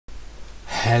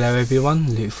Hello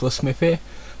everyone, Luke Smith here.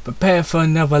 Prepare for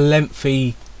another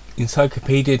lengthy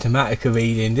Encyclopedia Dramatica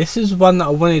reading. This is one that I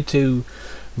wanted to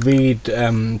read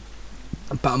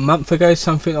about a month ago,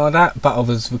 something like that, but I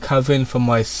was recovering from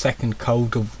my second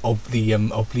cold of the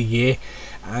year,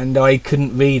 and I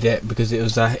couldn't read it because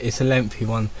it's a lengthy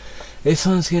one. This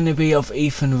one's going to be of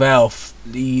Ethan Ralph,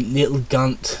 the little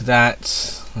gunt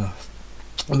that...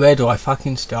 where do I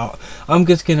fucking start? I'm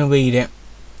just going to read it.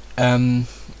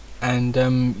 And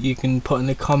you can put in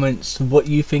the comments what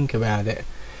you think about it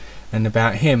and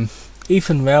about him.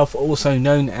 Ethan Ralph, also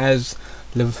known as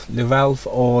Le Ralph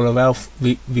or Le Ralph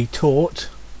Retort,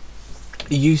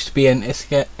 he used to be an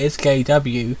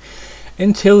SKW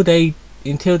until they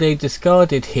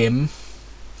discarded him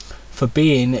for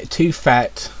being too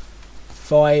fat,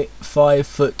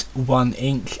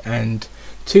 5'1" and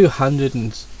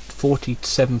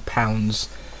 247 pounds.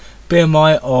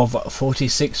 BMI of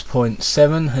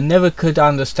 46.7. I never could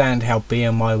understand how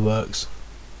BMI works,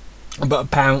 but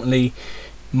apparently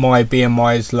my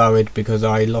BMI is lowered because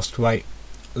I lost weight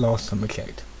last time I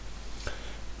checked.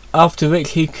 After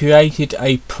which he created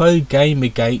a pro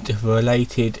Gamergate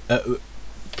related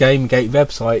Gamergate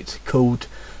website called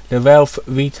The Ralph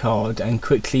Retard and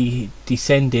quickly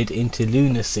descended into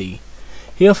lunacy.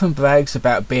 He often brags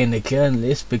about being a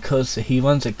journalist because he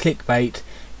runs a clickbait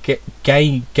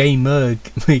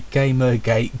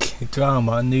Gamergate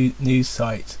drama news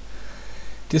site.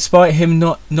 Despite him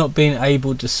not being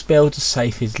able to spell to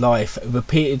save his life,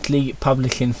 repeatedly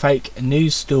publishing fake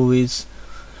news stories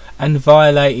and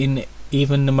violating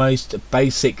even the most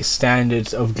basic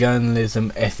standards of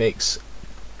journalism ethics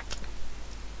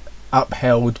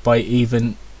upheld by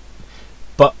even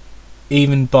by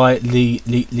the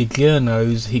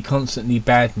journos he constantly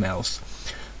badmouths.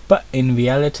 But in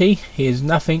reality, he's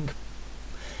nothing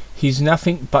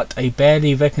but a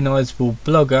barely recognisable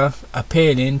blogger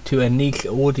appealing to a niche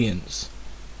audience,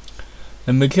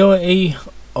 the majority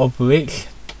of which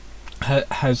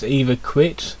has either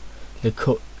quit the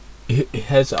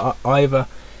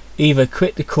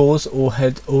cause or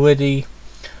had already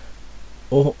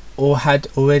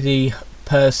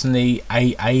personally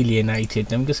alienated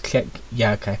them. Just click,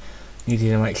 yeah, okay.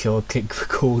 Needed to make sure I click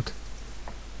record.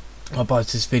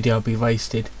 Otherwise this video will be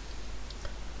wasted.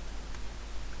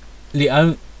 The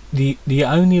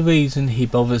only reason he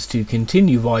bothers to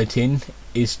continue writing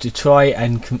is to try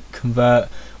and convert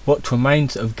what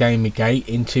remains of Gamergate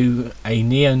into a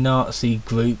neo-Nazi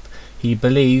group he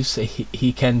believes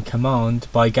he can command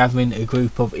by gathering a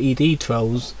group of ED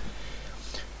trolls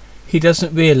he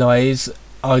doesn't realise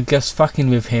are just fucking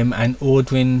with him and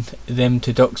ordering them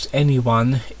to dox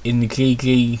anyone in the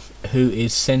GG who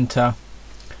is centre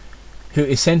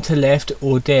left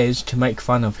or dares to make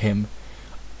fun of him.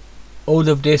 All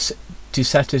of this to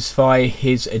satisfy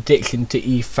his addiction to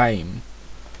e-fame.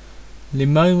 At the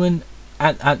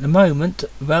moment,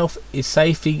 Ralph is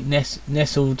safely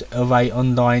nestled away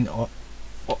online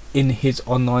in his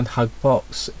online hug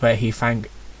box, where he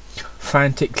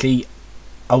frantically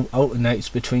alternates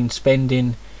between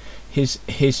spending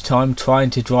his time trying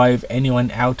to drive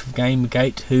anyone out of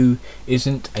Gamergate who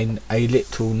isn't a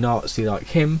literal Nazi like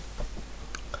him,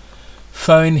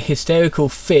 throwing hysterical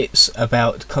fits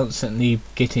about constantly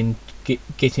getting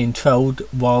trolled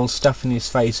while stuffing his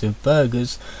face with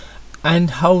burgers, and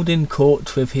holding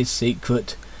court with his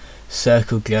secret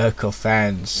circle jerk of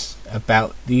fans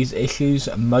about these issues,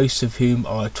 most of whom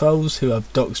are trolls who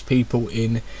have doxed people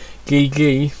in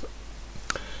GG,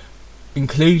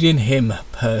 including him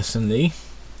personally,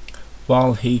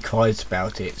 while he cries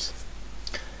about it.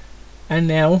 And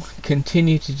now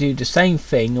continue to do the same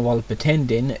thing while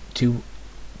pretending to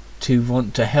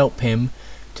want to help him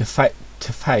to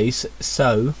face,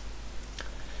 so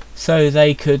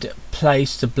they could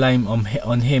place the blame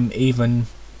on him, even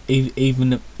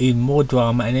more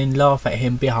drama, and then laugh at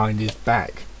him behind his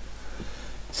back.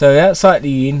 So that's like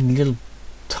the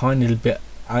tiny little bit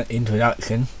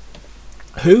introduction.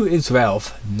 Who is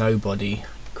Ralph? Nobody.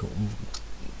 Cool.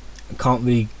 Can't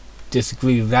really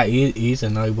disagree with that. He is a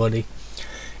nobody.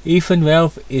 Ethan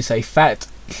Ralph is a fat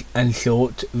and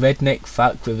short redneck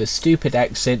fuck with a stupid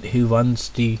accent who runs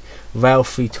the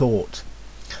Ralph Retort,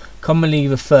 commonly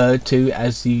referred to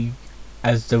as the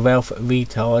Ralph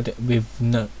Retard, with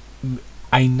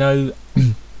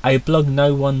a blog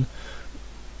no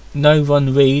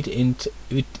one read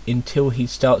until he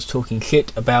starts talking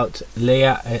shit about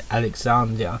Leah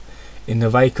Alexandra in the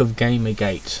wake of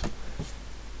Gamergate.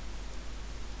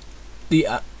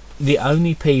 The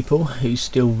only people who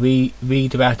still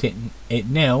read about it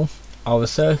now are a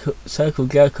circle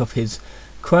jerk of his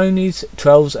cronies,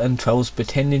 trolls and trolls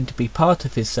pretending to be part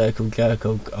of his circle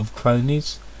of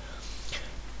cronies.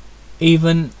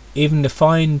 Even the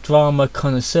fine drama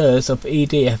connoisseurs of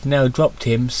ED have now dropped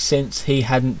him since he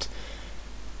hadn't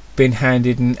been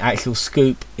handed an actual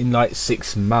scoop in like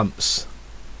 6 months.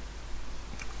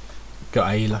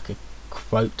 Got a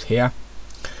quote here.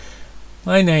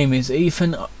 My name is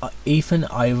Ethan.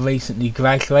 I recently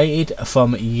graduated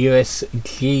from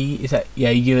USC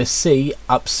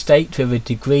upstate with a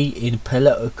degree in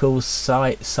political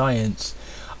science.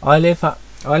 I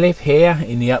live here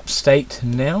in the upstate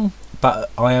now,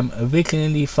 but I am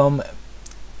originally from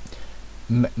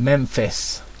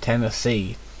Memphis,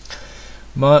 Tennessee.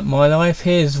 My life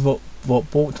here is what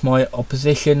brought my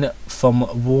opposition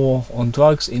from war on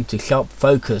drugs into sharp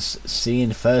focus,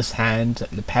 seeing firsthand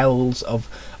the perils of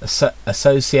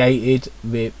associated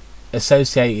with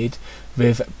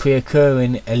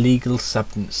procuring illegal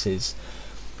substances.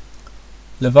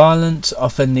 The violence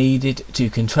often needed to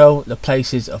control the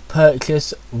places of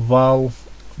purchase, all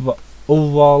the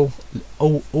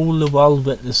while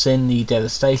witnessing the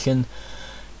devastation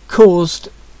caused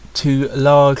to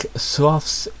large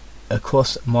swaths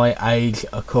across my age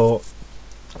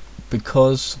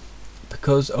because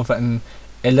of an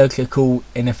illogical,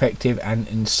 ineffective and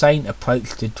insane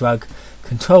approach to drug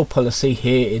control policy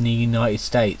here in the United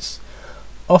States.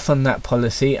 Often that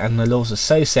policy and the laws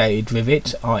associated with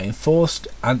it are enforced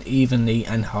unevenly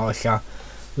and harsher,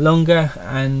 longer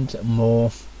and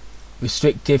more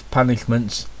restrictive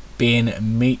punishments being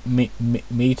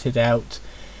meted out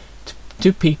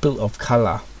to people of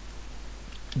colour.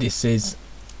 This is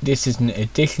an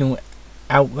additional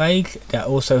outrage that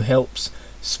also helps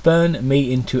spur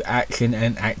me into action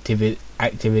and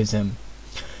activism.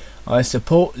 I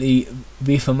support the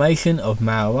reformation of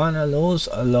marijuana laws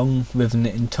along with an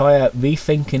entire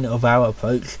rethinking of our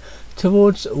approach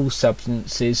towards all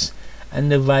substances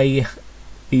and the way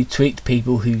we treat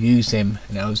people who use them.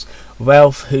 And that was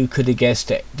Ralph, who could have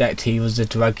guessed that he was a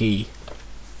druggie.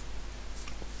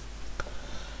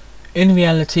 In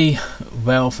reality,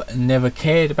 Ralph never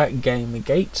cared about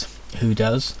Gamergate, who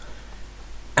does,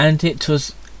 and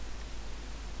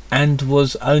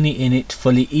was only in it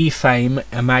for the e-fame,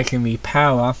 imaginary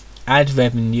power, ad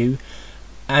revenue,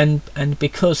 and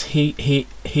because he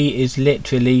is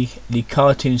literally the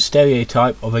cartoon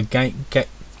stereotype of a gamergator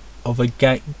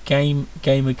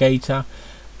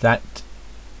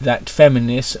that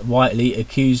feminists rightly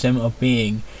accuse them of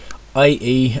being,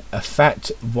 i.e. a fat,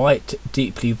 white,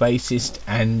 deeply racist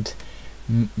and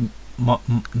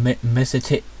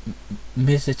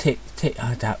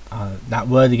that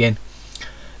word again,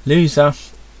 loser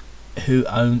who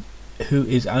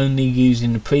is only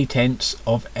using the pretense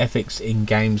of ethics in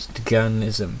games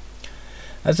journalism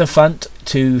as a front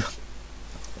to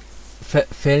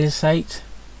facilitate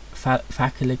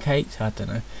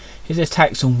his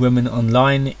attacks on women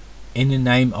online in the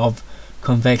name of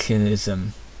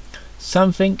conventionalism.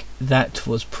 Something that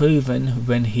was proven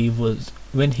when he was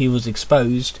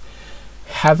exposed,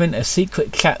 having a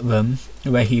secret chat room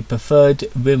where he referred to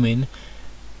women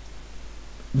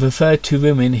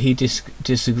he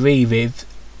disagreed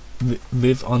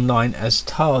with online as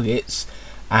targets,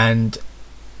 and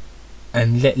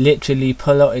literally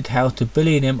plotted how to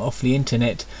bully them off the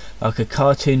internet like a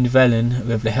cartoon villain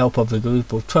with the help of a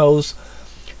group of trolls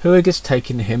who are just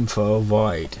taking him for a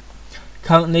ride.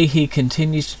 Currently he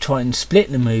continues to try and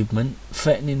split the movement,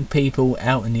 threatening people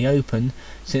out in the open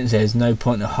since there's no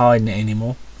point of hiding it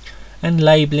anymore, and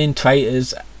labelling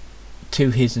traitors to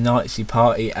his Nazi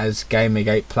party as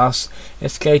Gamergate Plus,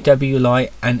 SJW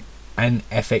Light and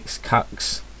FX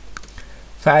Cucks,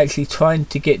 for actually trying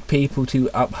to get people to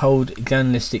uphold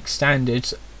journalistic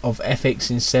standards of ethics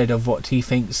instead of what he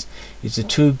thinks is the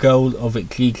true goal of it.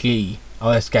 GG.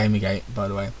 Oh, that's Gamergate, by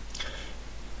the way.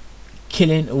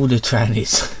 Killing all the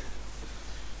trannies.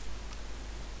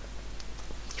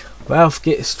 Ralph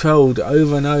gets trolled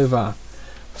over and over.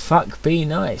 Fuck be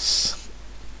nice.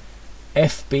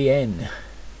 FBN.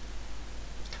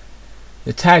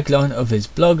 The tagline of his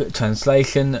blog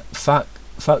translation: fuck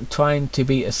trying to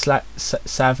be a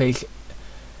savage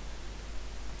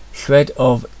shred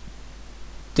of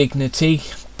dignity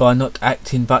by not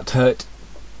acting butthurt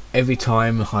every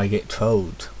time I get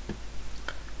trolled.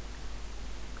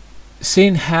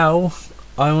 Seeing how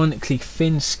ironically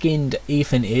thin-skinned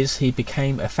Ethan is, he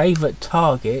became a favourite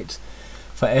target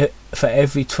for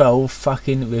every troll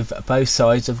fucking with both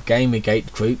sides of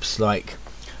Gamergate groups like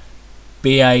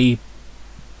BAPH,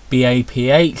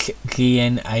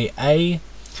 GNAA,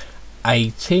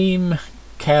 A-Team,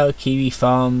 Cow Kiwi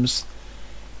Farms,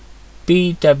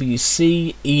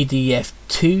 BWC,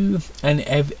 EDF2 and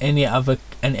any other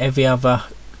and every other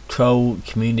troll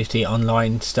community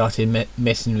online started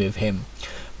messing with him,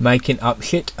 making up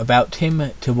shit about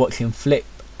him to watch him flip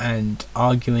and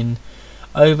arguing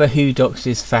over who doxed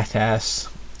his fat ass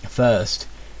first.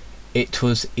 It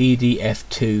was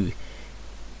EDF2.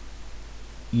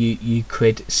 You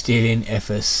quid stealing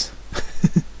efforts.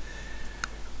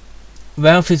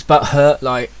 Ralph is butthurt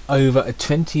like over a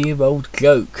 20-year-old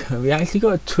joke. We actually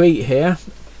got a tweet here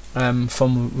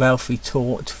from Ralph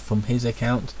Retort from his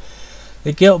account.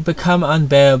 The guilt become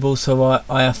unbearable, so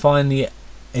I finally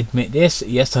admit this.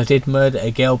 Yes, I did murder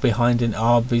a girl behind an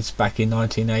Arby's back in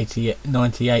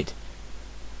 1998.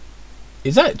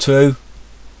 Is that true?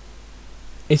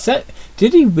 Is that...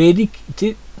 Did he really...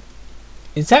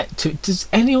 Is that true? Does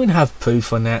anyone have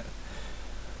proof on that?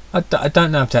 I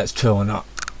don't know if that's true or not.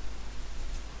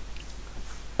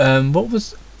 What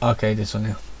was... Okay, this one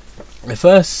here. The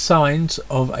first signs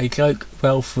of a joke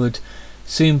Ralph would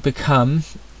soon become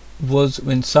was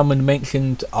when someone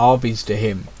mentioned Arby's to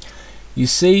him. You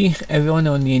see, everyone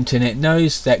on the internet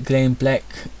knows that Glenn Beck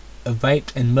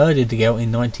raped and murdered the girl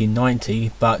in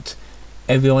 1990, but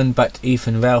everyone but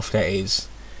Ethan Ralph, that is.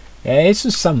 Yeah, this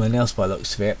was someone else by the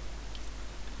looks of it.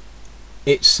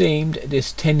 It seemed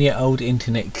this 10-year-old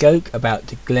internet joke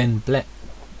about Glenn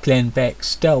Beck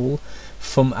stole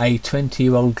from a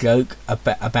 20-year-old joke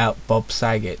about Bob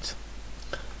Saget.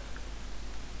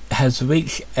 Has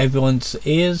reached everyone's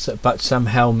ears but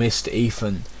somehow missed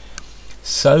Ethan.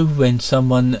 So when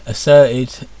someone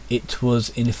asserted it was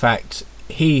in fact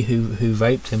he who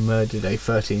raped and murdered a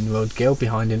 13-year-old girl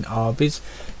behind an Arby's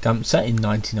dumpster in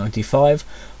 1995,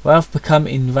 Ralph became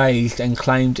enraged and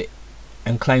claimed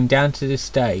down to this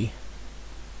day.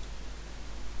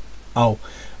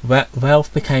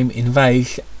 Ralph became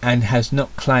enraged and has not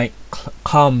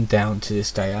calmed down to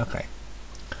this day. Okay.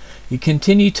 He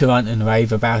continued to rant and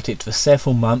rave about it for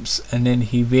several months, and then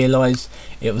he realised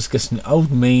it was just an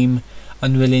old meme.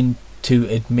 Unwilling to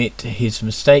admit his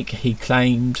mistake, he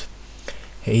claimed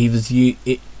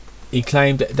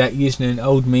that using an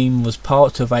old meme was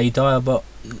part of a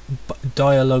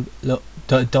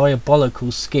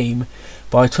diabolical scheme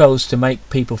by trolls to make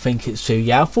people think it's true.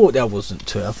 Yeah, I thought that wasn't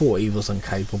true. I thought he was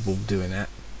incapable of doing that.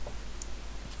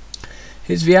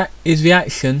 His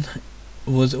reaction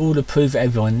was all the proof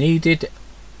everyone needed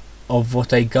of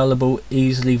what a gullible,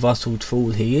 easily rustled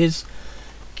fool he is,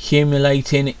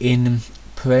 accumulating in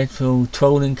perennial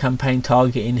trolling campaign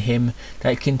targeting him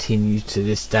that continues to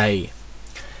this day.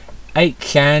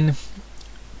 8chan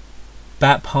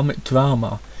Baphomet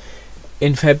drama.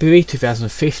 In February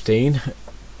 2015,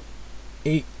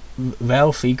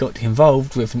 Ralphie got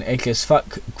involved with an egg as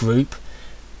fuck group,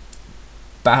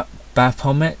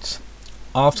 Baphomet,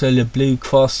 after the Blue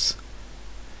Cross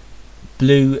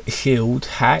Blue Shield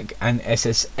hack and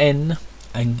SSN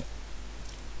and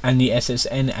the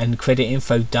SSN and credit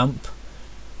info dump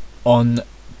on.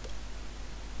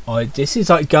 This is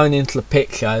like going into the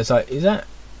picture. It's like, is that?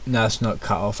 No, it's not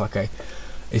cut off. Okay,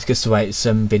 it's just the way it's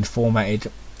been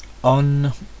formatted.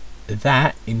 On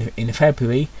that, in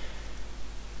February,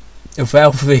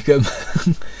 Ralph Wiggum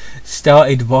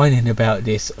started whining about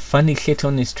this funny shit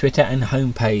on his Twitter and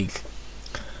homepage.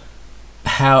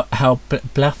 How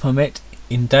Baphomet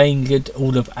endangered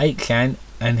all of 8chan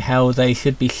and how they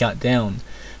should be shut down.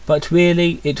 But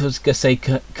really, it was just a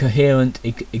coherent,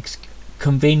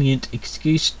 convenient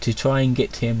excuse to try and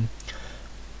get him.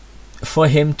 For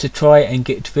him to try and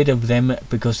get rid of them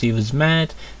because he was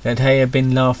mad that they had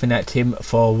been laughing at him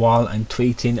for a while and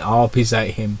tweeting Arby's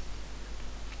at him.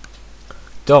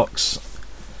 Docs.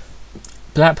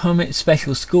 Baphomet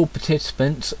special school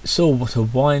participants saw what a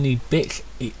whiny bitch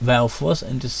Ralph was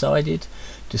and decided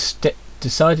to step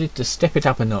it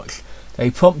up a notch.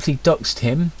 They promptly doxed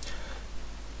him.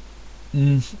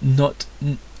 Not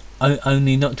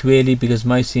really, because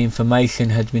most of the information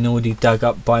had been already dug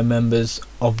up by members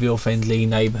of your friendly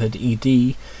neighbourhood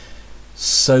ED.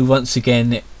 So once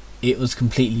again, it was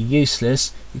completely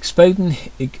useless. Exposing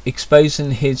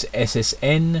his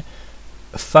SSN,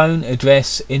 phone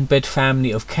address, inbred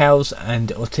family of cows, and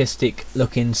autistic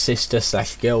looking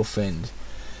sister/girlfriend.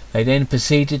 They then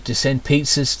proceeded to send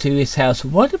pizzas to his house.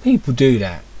 Why do people do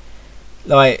that?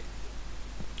 Like,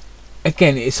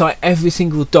 again, it's like every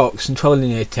single dox and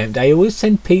trolling attempt, they always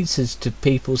send pizzas to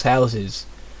people's houses.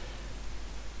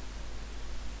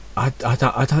 I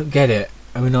don't get it.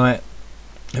 I mean, if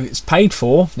it's paid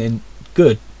for, then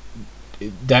good.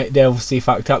 They obviously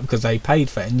fucked up because they paid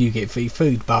for it and you get free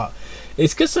food, but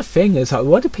it's just a thing. It's like,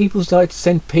 why do people like to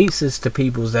send pizzas to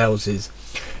people's houses?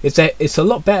 It's a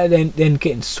lot better than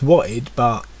getting swatted,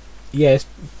 but yeah,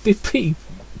 it's pretty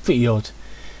odd.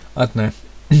 I don't know.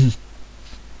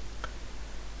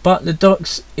 But the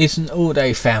docs isn't all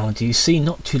they found. You see,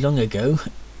 not too long ago,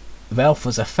 Ralph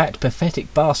was a fat,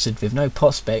 pathetic bastard with no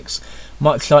prospects,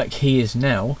 much like he is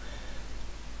now.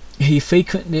 He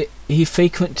frequented a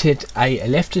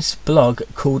leftist blog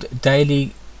called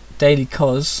Daily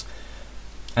Cos,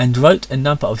 and wrote a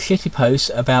number of shitty posts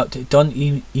about Don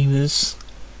Emus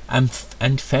and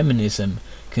feminism,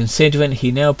 considering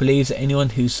he now believes that anyone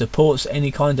who supports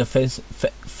any kind of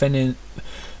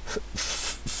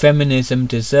feminism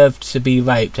deserves to be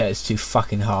raped. That is too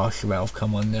fucking harsh, Ralph,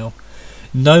 come on now.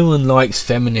 No one likes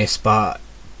feminists, but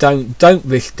don't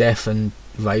wish death and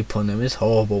rape on them. It's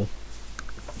horrible.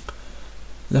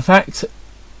 The fact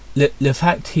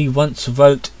he once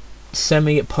wrote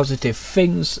semi-positive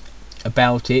things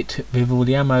about it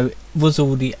was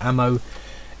all the ammo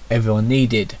everyone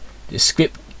needed. The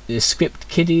script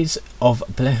kiddies of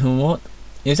what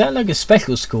is that, like a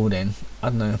special school then? I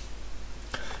don't know.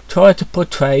 Tried to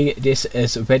portray this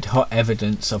as red hot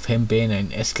evidence of him being an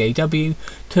SJW,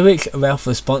 to which Ralph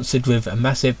responded with a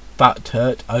massive butt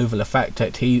hurt over the fact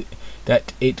that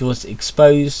it was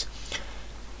exposed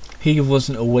he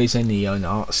wasn't always a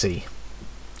neo-Nazi.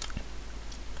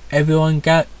 Everyone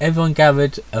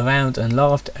gathered around and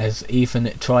laughed as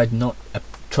Ethan tried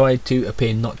to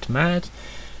appear not mad,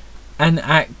 an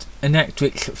act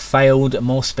which failed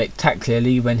more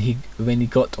spectacularly when he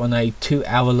got on a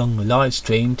 2-hour-long live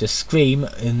stream to scream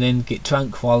and then get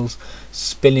drunk while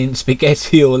spilling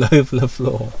spaghetti all over the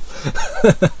floor.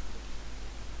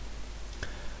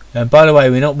 And by the way,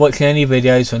 we're not watching any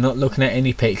videos, we're not looking at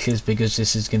any pictures, because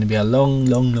this is going to be a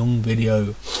long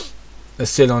video. We're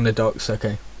still on the docs,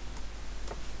 okay.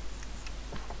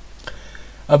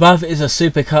 Above is a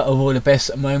supercut of all the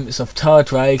best moments of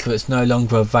Tard Rage, but it's no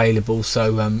longer available,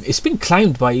 so it's been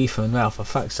claimed by Ethan and Ralph, for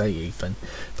fuck's sake, Ethan.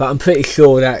 But I'm pretty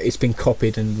sure that it's been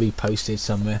copied and reposted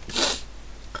somewhere.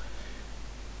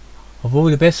 Of all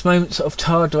the best moments of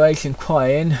Tard Rage and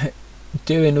crying,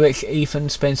 during which Ethan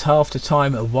spends half the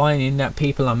time whining that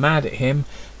people are mad at him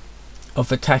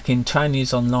of attacking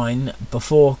trannies online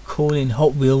before calling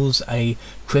Hot Wheels a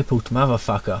crippled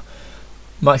motherfucker.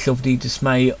 Much of the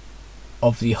dismay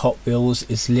of the Hot Wheels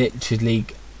is literally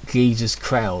Geezer's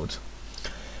crowd,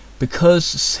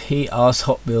 because he asked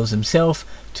Hot Wheels himself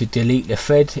to delete the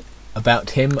thread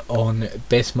about him on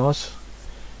Bismos,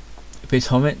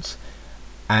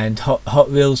 and Hot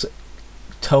Wheels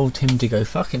told him to go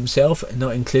fuck himself,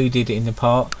 not included in the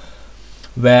part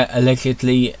where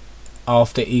allegedly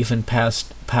after Ethan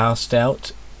passed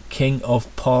out, King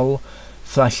of Pol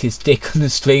flashed his dick on the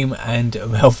stream and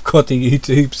Ralph got a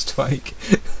YouTube strike.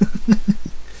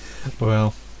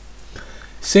 Well,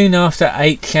 soon after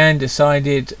 8chan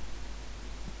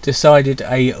decided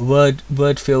a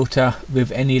word filter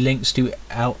with any links to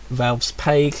Ralph's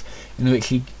page, in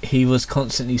which he was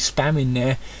constantly spamming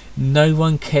there. No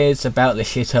one cares about the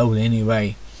shithole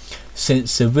anyway,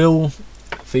 since the real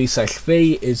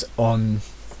v/v is on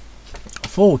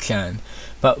 4chan,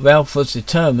 but Ralph was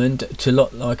determined to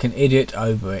look like an idiot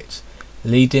over it,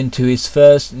 leading to his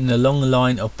first in a long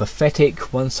line of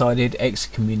pathetic one-sided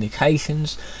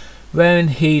excommunications, wherein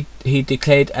he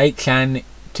declared 8chan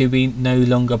to be no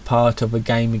longer part of a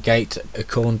Gamergate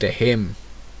according to him.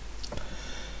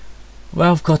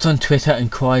 Ralph got on Twitter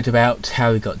and cried about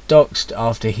how he got doxxed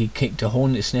after he kicked a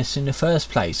hornet's nest in the first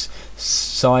place,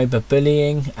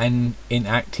 cyberbullying and in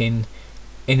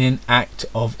an act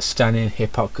of stunning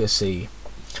hypocrisy.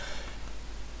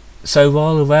 So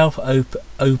while Ralph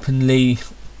openly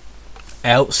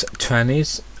outs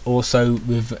trannies, also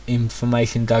with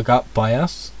information dug up by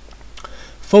us,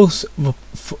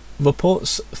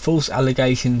 reports false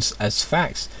allegations as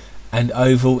facts, and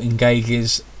overall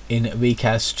engages in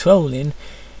recast trolling,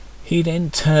 he then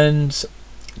turns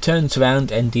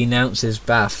around and denounces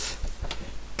BAF,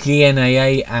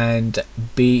 GNAA and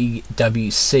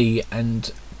BWC,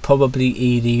 and probably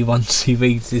ED once he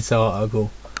reads this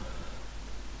article,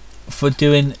 for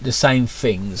doing the same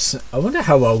things. I wonder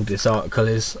how old this article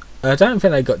is. I don't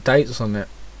think they got dates on it.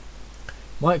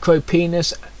 Micro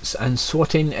penis and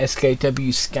swatting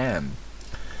SKW scam.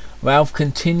 Ralph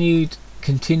continued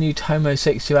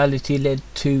homosexuality led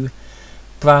to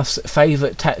Braff's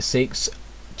favourite tactics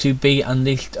to be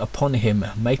unleashed upon him,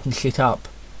 making shit up.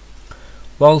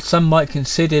 While some might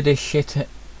consider this shit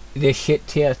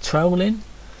tier trolling,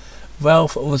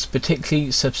 Ralph was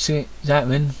particularly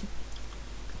subservient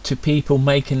to people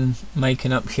making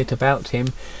up shit about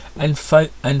him and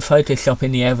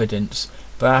photoshopping the evidence.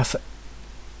 Braff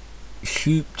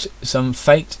shooped some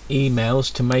faked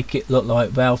emails to make it look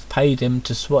like Ralph paid him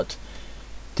to swat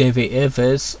David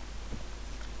Evers,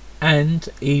 and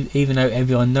even though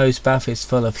everyone knows Braff is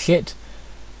full of shit,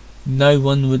 No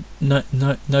one would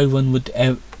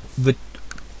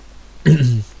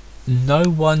no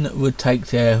one would take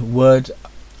their word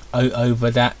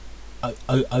over that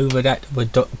of a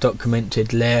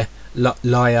documented liar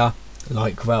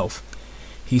like Ralph.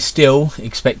 He still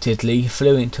expectedly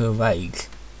flew into a rage.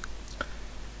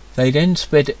 They then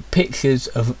spread pictures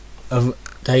of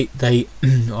they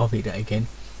I'll read that again.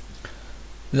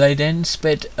 They then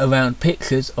spread around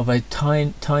pictures of a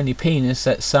tiny penis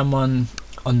that someone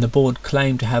on the board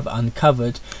claimed to have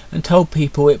uncovered and told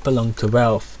people it belonged to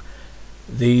Ralph.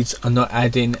 We are not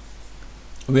adding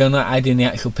the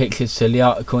actual pictures to the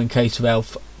article in case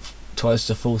Ralph tries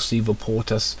to falsely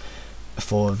report us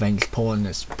for revenge porn.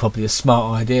 That's probably a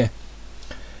smart idea.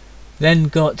 Then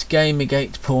got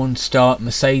Gamergate porn star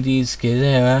Mercedes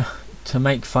Guerrera to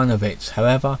make fun of it.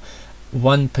 However,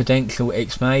 one potential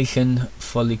explanation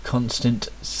for the constant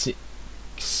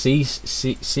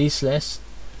ceaseless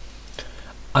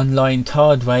underlying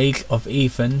tirade rage of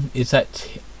Ethan is that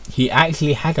he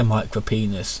actually had a micro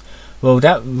penis. Well,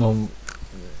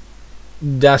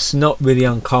 that's not really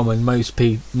uncommon. Most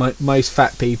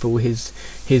fat people his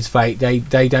weight,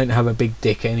 they don't have a big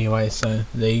dick anyway, so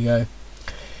there you go.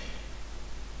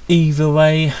 Either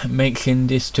way, mention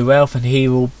this to Ralph and he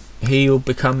will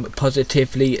become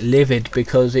positively livid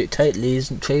because it totally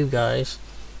isn't true, guys.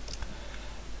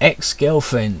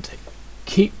 Ex-girlfriend.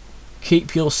 Keep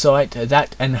your sight.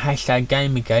 That and hashtag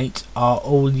Gamergate are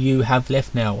all you have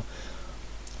left now.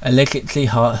 Allegedly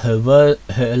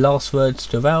her last words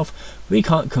to Ralph. We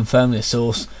can't confirm the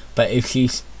source, but if she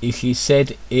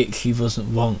said it, she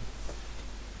wasn't wrong.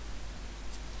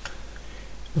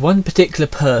 One particular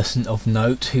person of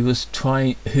note who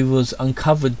was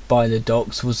uncovered by the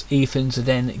docs was Ethan's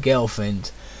then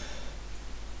girlfriend.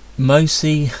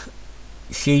 Mostly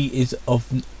she is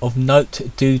of note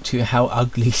due to how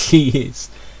ugly she is.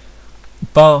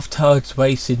 Bathtubs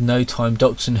wasted no time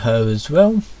doxing her as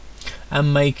well,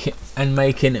 and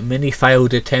making many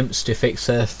failed attempts to fix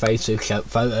her face with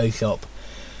Photoshop.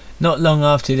 Not long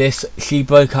after this, she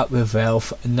broke up with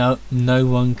Ralph. No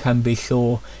one can be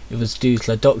sure it was due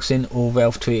to the doxing or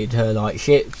Ralph treated her like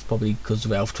shit. Probably because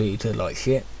Ralph treated her like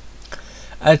shit.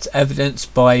 As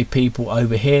evidenced by people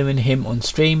overhearing him on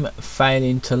stream,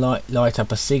 failing to light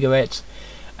up a cigarette,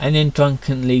 and then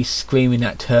drunkenly screaming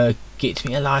at her, "Get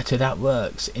me a lighter that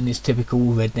works," in his typical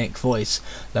redneck voice,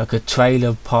 like a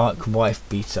trailer park wife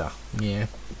beater. Yeah.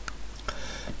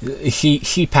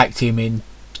 She packed him in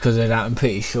because of that. I'm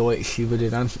pretty sure she would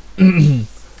have done.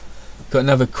 Got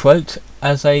another quote.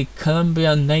 As a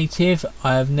Colombian native,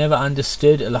 I have never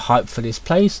understood the hype for this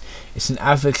place. It's an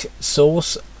average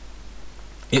sauce.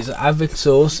 It's average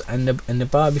sauce, and the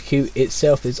barbecue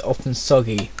itself is often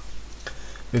soggy,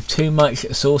 with too much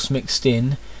sauce mixed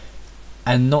in,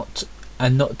 and not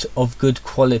of good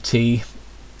quality.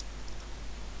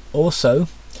 Also,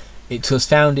 it was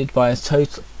founded by a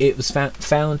total. It was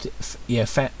founded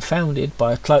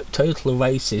by a total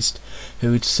racist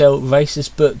who would sell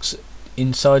racist books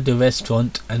inside the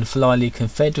restaurant and fly the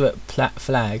Confederate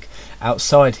flag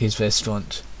outside his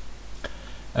restaurant.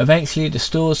 Eventually, the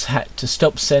stores had to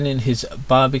stop selling his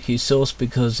barbecue sauce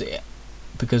because it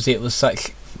was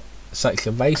such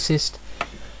a racist.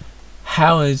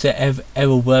 How is it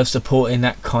ever worth supporting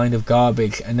that kind of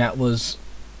garbage? And that was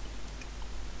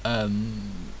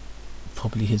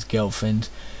probably his girlfriend.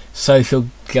 Social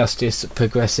justice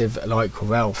progressive like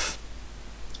Ralph.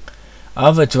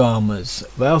 Other dramas.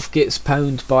 Ralph gets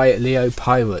pwned by Leo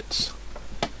pirates.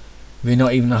 We're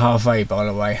not even halfway, by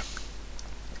the way.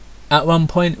 At one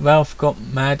point, Ralph got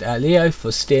mad at Leo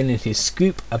for stealing his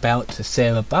scoop about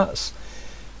Sarah Butts,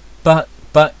 but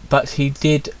he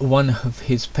did one of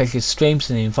his precious streams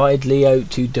and invited Leo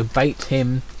to debate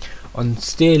him on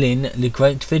stealing the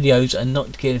great videos and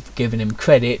not giving him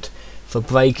credit for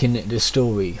breaking the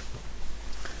story.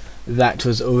 That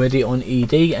was already on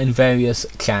ED and various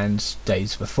channels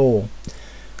days before.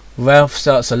 Ralph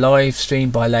starts a live stream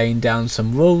by laying down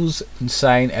some rules and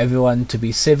saying everyone to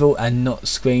be civil and not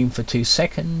scream for 2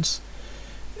 seconds.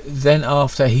 Then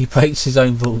after he breaks his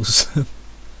own rules.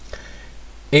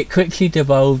 It quickly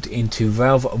devolved into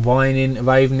Ralph whining,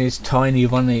 waving his tiny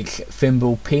ironic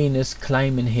thimble penis,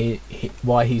 claiming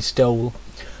why he's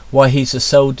the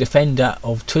sole defender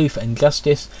of truth and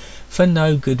justice for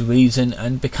no good reason,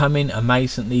 and becoming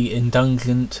amazingly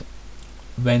indulgent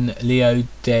when Leo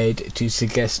dared to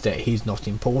suggest that he's not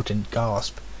important.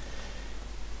 Gasp.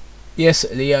 Yes,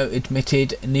 Leo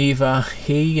admitted neither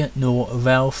he nor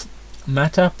Ralph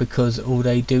matter because all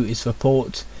they do is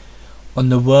report on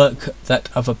the work that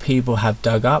other people have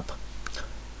dug up.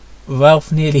 Ralph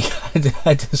nearly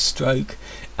had a stroke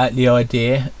at the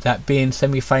idea that being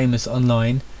semi-famous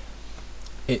online,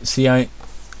 it's the only...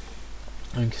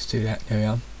 Let's do that. There we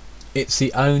are. It's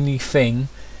the only thing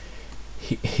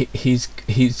he's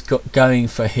got going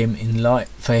for him in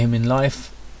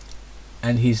life,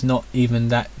 and he's not even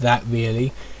that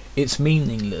really. It's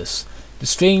meaningless. The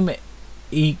stream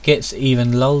gets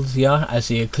even lollier as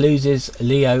he accuses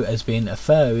Leo as being a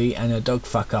furry and a dog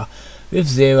fucker, with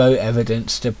zero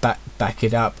evidence to back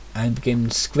it up, and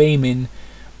begins screaming.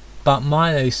 But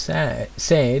Milo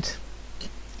said,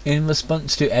 in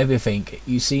response to everything,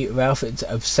 you see Ralph is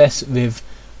obsessed with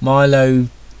Milo,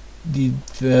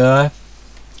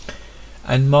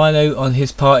 and Milo on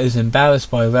his part is embarrassed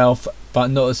by Ralph, but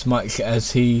not as much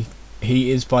as he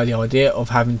is by the idea of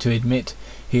having to admit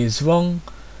he is wrong,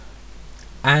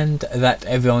 and that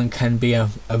everyone can be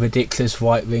a ridiculous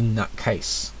right-wing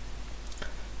nutcase.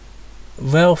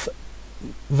 Ralph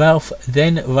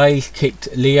then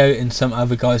rage-kicked Leo and some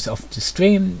other guys off the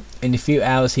stream. In a few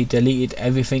hours he deleted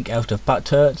everything out of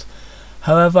Butthurt.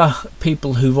 However,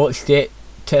 people who watched it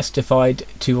testified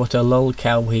to what a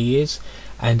lolcow he is,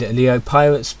 and Leo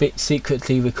Pirate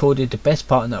secretly recorded the best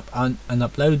part and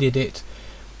uploaded it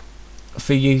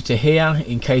for you to hear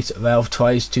in case Ralph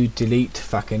tries to delete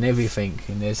fucking everything.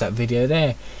 And there's that video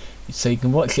there, so you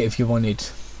can watch it if you wanted.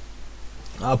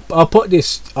 I'll put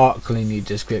this article in the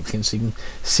description so you can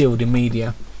see all the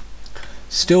media.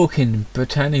 Stalking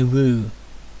Britannia Rue.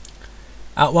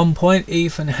 At one point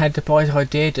Ethan had the bright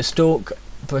idea to stalk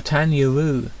Britannia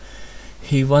Rue.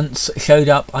 He once showed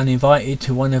up uninvited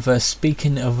to one of her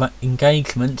speaking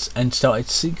engagements and started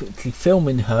secretly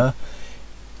filming her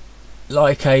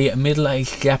like a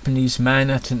middle-aged Japanese man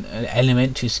at an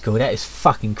elementary school. That is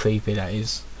fucking creepy, that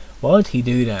is. Why would he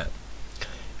do that?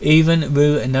 Even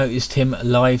Rue noticed him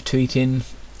live tweeting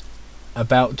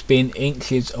about being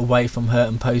inches away from her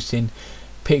and posting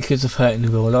pictures of her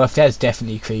in real life. That's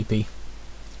definitely creepy.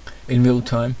 In real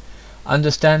time.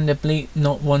 Understandably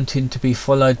not wanting to be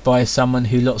followed by someone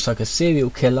who looks like a serial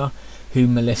killer who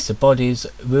molests the bodies,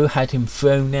 Rue had him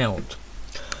thrown out.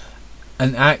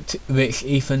 An act which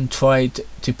Ethan tried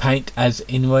to paint as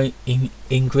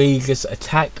egregious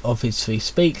attack of his free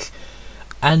speech,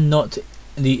 and not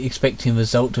the expecting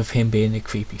result of him being a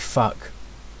creepy fuck.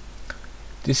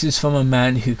 This is from a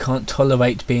man who can't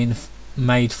tolerate being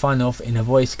made fun of in a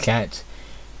voice chat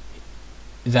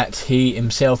that he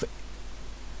himself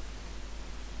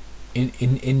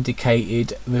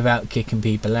indicated without kicking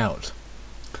people out.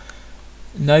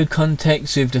 No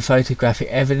context with the photographic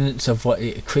evidence of what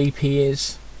a creep he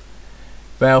is.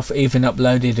 Ralph even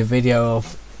uploaded a video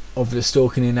of the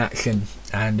stalking in action,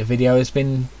 and the video has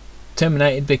been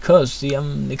terminated because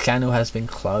the channel has been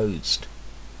closed.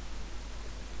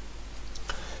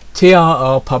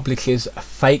 TRR publishes a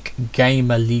fake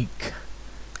gamer leak.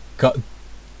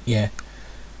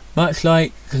 Much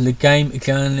like the game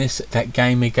journalist that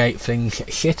Gamergate flings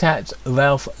shit at,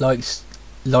 Ralph likes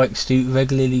to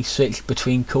regularly switch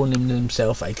between calling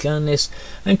himself a journalist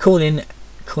and calling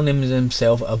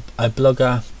himself a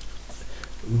blogger,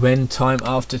 when time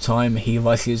after time he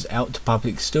rushes out to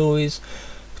publish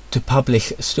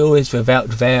stories without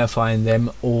verifying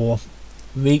them or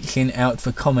reaching out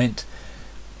for comment,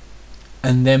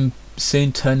 and then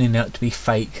soon turning out to be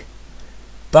fake.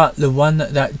 But the one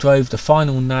that drove the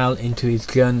final nail into his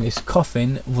journalist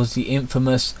coffin was the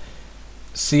infamous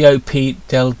COP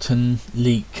Delton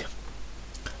leak.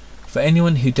 For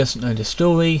anyone who doesn't know the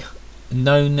story,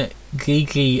 known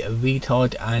Gigi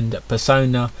Retard and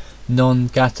persona non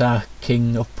grata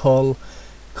King of Pol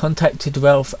contacted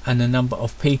Ralph and a number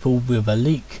of people with a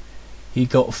leak he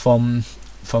got from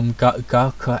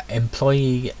Garca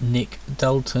employee Nick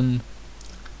Denton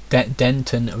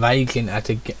raging at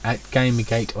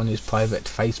Gamergate on his private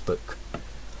Facebook.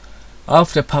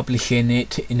 After publishing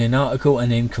it in an article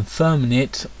and then confirming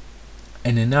it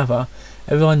in another,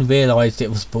 everyone realised it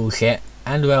was bullshit,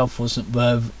 and Ralph wasn't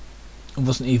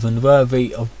even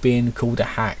worthy of being called a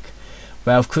hack.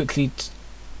 Ralph quickly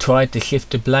tried to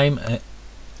shift the blame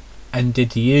and did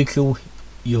the usual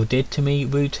 "you're dead to me"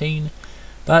 routine,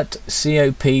 but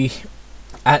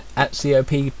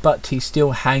but he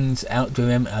still hangs out with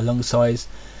him alongside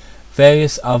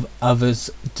various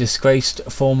others disgraced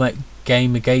former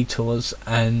Gamergators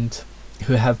and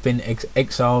who have been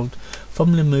exiled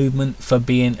from the movement for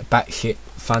being batshit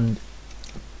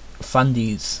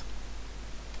fundies.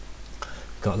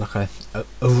 Got like a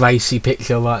racy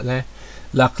picture right there.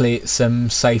 Luckily it's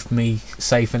safe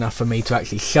enough for me to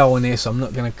actually show on this, so I'm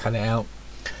not going to cut it out.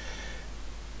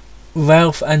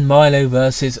 Ralph and Milo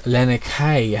versus Lena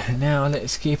Kay. Now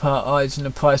let's keep our eyes on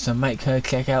the price and make her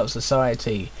check out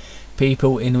society.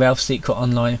 people in Ralph's secret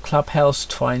online clubhouse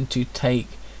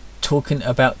talking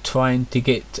about trying to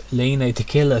get Lena to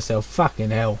kill herself. Fucking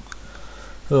hell.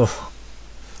 Ugh.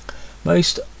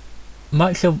 Much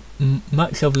of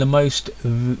the most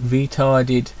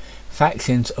retarded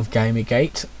factions of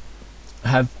Gamergate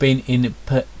have been in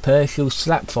personal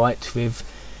slap fights with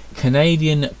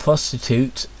Canadian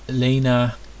prostitute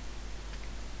Lena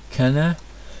Kanner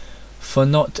for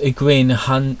not agreeing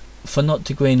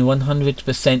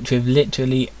 100% with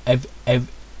literally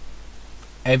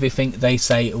everything they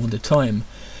say all the time.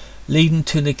 Leading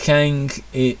to the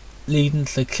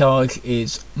charge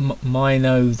is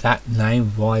Mino, that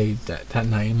name, why that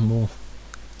name more,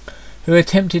 who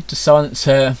attempted to silence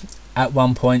her at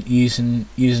one point using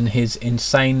his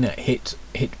insane hit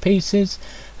pieces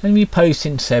and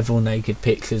reposting several naked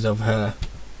pictures of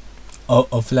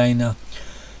Lena.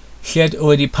 She had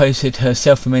already posted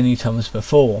herself many times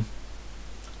before.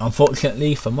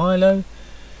 Unfortunately for Milo,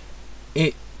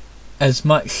 as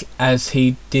much as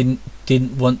he didn't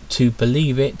want to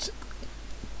believe it,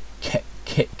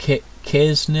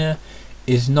 Kirshner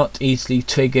is not easily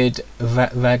triggered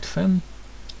Radfem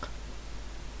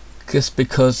just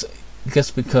because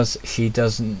she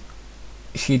doesn't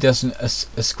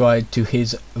ascribe to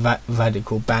his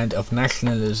radical band of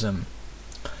nationalism.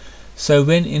 So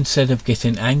when, instead of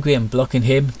getting angry and blocking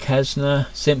him, Kirshner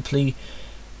simply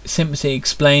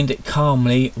explained it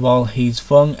calmly while he's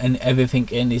wrong and everything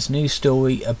in his new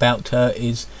story about her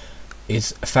is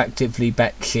effectively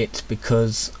bullshit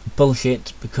because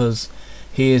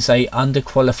he is a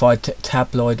underqualified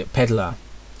tabloid peddler,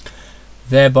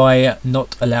 thereby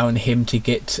not allowing him to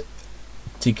get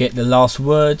the last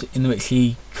word, in which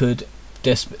he could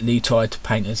desperately try to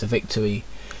paint as a victory.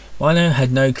 Mino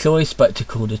had no choice but to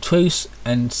call a truce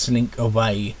and slink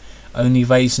away, only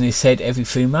raising his head every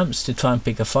 3 months to try and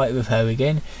pick a fight with her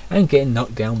again and get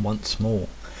knocked down once more.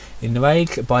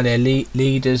 Enraged by their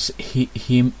leaders'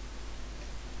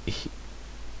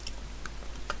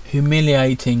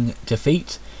 humiliating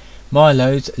defeat,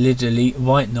 Milo's literally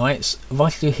white knights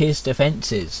rushed to his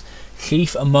defences,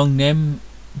 chief among them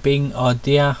being our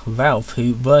dear Ralph,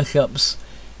 who worships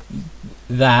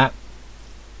that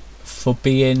for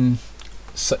being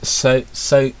to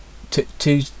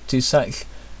such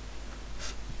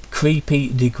creepy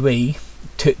degree,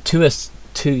 to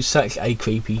such a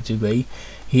creepy degree,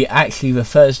 he actually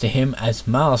refers to him as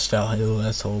master. Oh,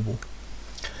 that's horrible.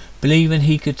 Believing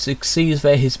he could succeed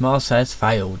where his master has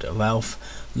failed, Ralph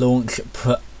launched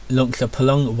a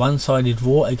prolonged one-sided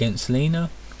war against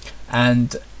Lena,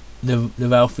 and the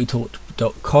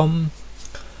RalphRetort.com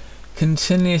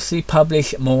continuously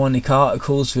published moronic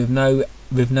articles with no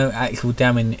actual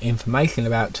damning information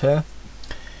about her,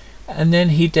 and then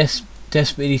he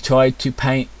desperately tried to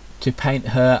paint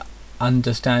her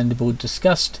understandable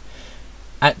disgust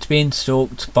at being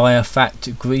stalked by a fat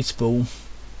greaseball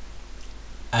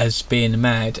as being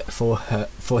mad for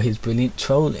his brilliant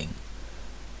trolling.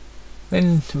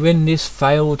 When this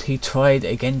failed, he tried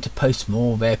again to post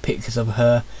more rare pictures of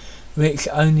her, which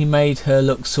only made her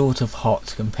look sort of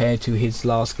hot compared to his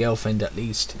last girlfriend at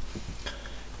least,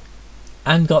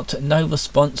 and got no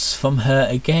response from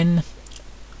her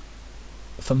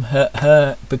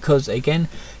because again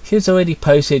she's already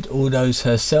posted all those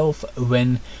herself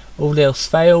when all else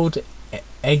failed,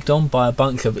 egged on by a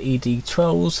bunch of ED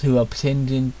trolls who are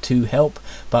pretending to help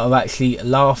but are actually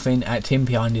laughing at him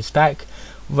behind his back.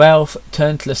 Ralph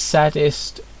turned to the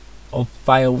saddest of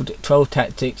failed troll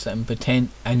tactics and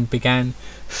began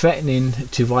threatening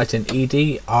to write an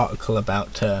ED article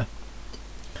about her.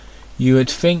 You would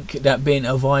think that being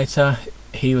a writer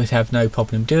he would have no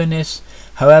problem doing this.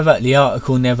 However, the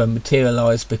article never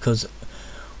materialised because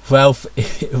Ralph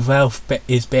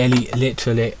is barely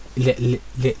literate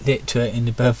in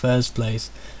the first place.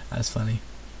 That's funny.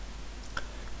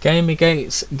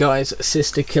 Gamergate's guy's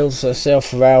sister kills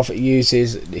herself. Ralph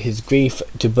uses his grief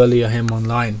to bully him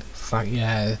online. Fuck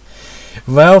yeah.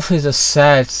 Ralph is a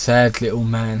sad little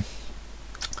man.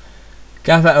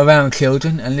 Gather around,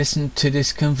 children, and listen to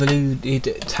this convoluted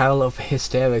tale of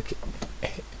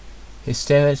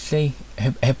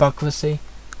hypocrisy.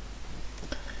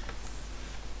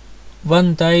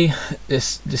 One day, the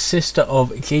sister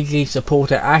of Gigi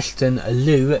supporter Ashton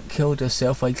Lou killed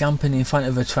herself by jumping in front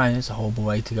of a train. It's a horrible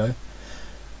way to go.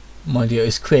 Mind you,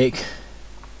 it's quick.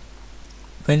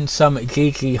 When some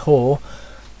Gigi whore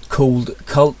called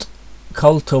Cult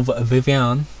of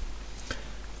Vivian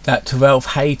that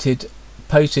Ralph hated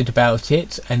posted about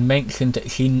it and mentioned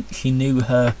that she knew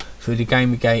her through the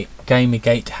Gamergate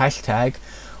hashtag,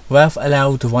 Ralph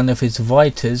allowed one of his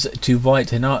writers to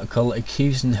write an article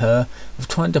accusing her of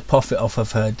trying to profit off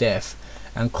of her death,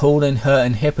 and calling her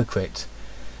an hypocrite,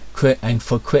 and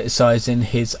for criticising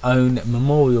his own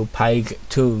memorial page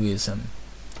tourism.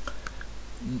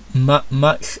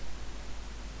 Much,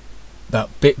 but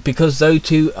because those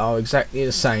two are exactly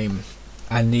the same,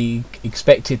 and the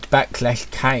expected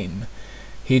backlash came,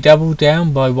 he doubled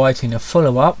down by writing a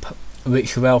follow-up,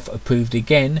 which Ralph approved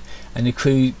again, and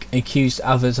accused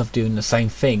others of doing the same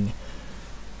thing,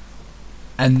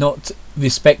 and not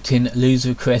respecting Lou's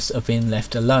request of being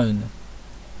left alone,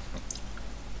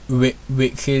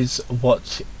 which is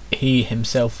what he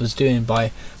himself was doing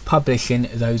by publishing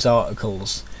those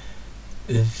articles.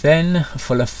 Then,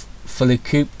 for the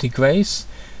coup de grace,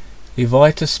 the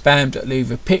writer spammed Lou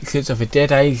with pictures of a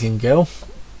dead Asian girl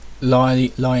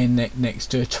lying next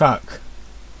to a truck.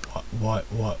 Why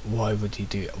would he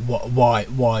do it? Why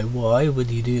would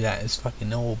he do that? It's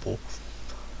fucking horrible.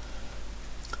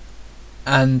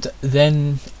 And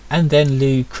then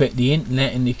Lou quit the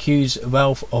internet and accused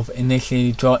Ralph of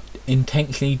intentionally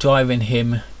driving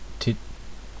him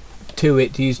to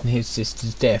it using his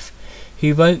sister's death.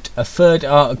 He wrote a third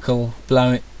article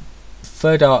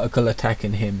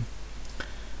attacking him,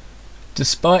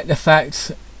 despite the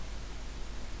fact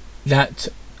that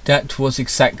was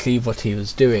exactly what he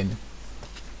was doing.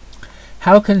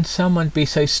 How can someone be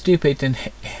so stupid and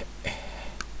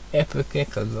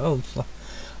hypocritical? I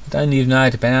don't even know how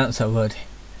to pronounce that word.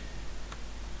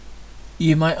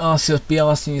 You might be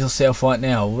asking yourself right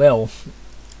now, well,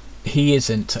 he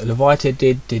isn't. The writer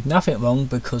did nothing wrong,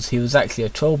 because he was actually a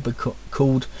troll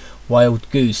called Wild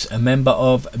Goose, a member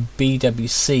of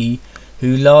BWC,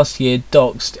 who last year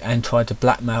doxed and tried to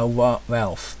blackmail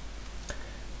Ralph.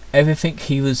 Everything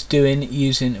he was doing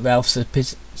using Ralph's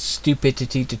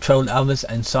stupidity to troll others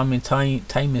and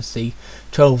simultaneously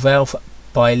troll Ralph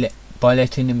by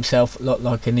letting himself look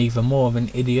like an even more of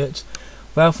an idiot.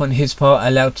 Ralph on his part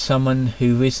allowed someone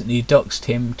who recently doxed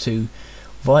him to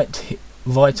write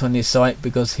on his site,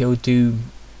 because he'll do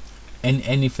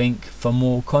anything for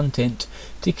more content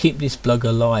to keep this blog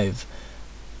alive,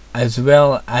 as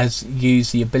well as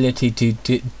use the ability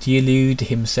to delude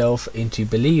himself into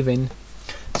believing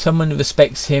someone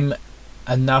respects him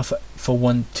enough to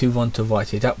want to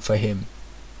write it up for him.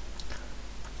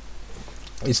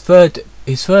 His third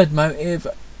motive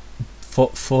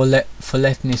for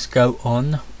letting this go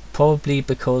on, probably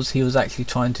because he was actually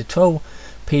trying to troll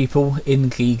people in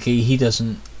Gigi he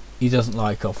doesn't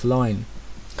like offline.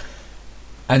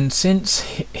 And since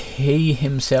he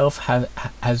himself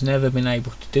has never been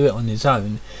able to do it on his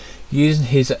own, using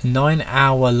his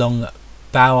 9-hour-long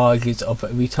barrages of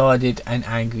retarded and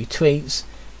angry tweets,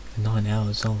 9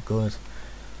 hours, oh god,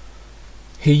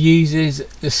 he uses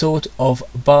the sort of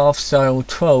bath-style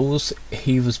trolls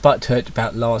he was butthurt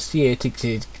about last year to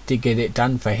get it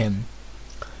done for him,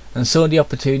 and saw the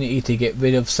opportunity to get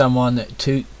rid of someone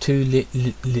too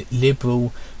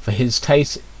liberal for his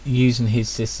taste using his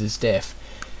sister's death.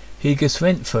 He just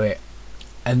went for it,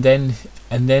 and then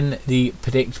the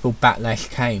predictable backlash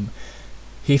came.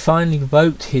 He finally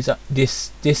wrote his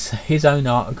own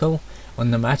article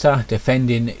on the matter,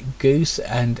 defending Goose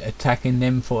and attacking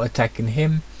them for attacking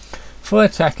him, for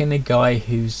attacking a guy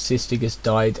whose sister just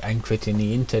died and quitting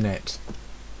the internet.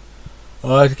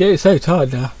 Oh, I'm getting so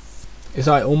tired now. It's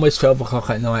like almost 12 o'clock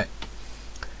at night.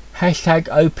 Hashtag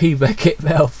OP Wreck-It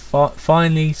Ralph.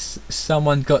 Finally,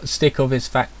 someone got sick of his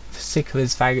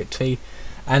faggotry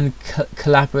and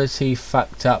collaboratively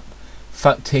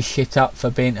fucked his shit up for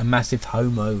being a massive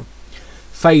homo.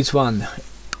 Phase 1.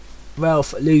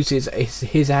 Ralph loses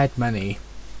his ad money.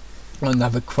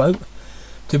 Another quote.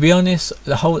 To be honest,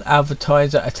 the whole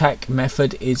advertiser attack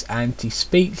method is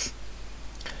anti-speech,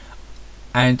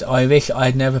 and I wish I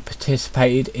had never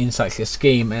participated in such a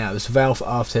scheme. And that was Ralph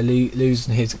after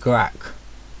losing his grack.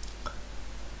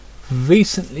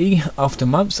 Recently, after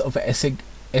months of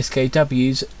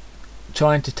SKWs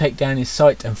trying to take down his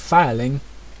site and failing,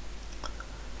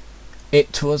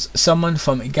 it was someone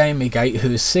from Gamergate who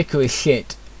was sick of his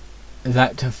shit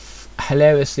that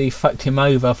hilariously fucked him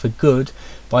over for good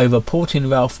by reporting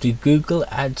Ralph to Google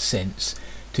AdSense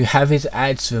to have his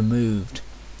ads removed.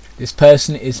 This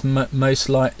person is most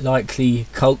likely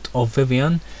Cult of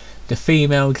Vivian, the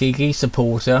female Gigi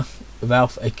supporter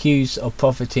Ralph accused of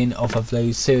profiting off of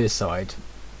Lou's suicide,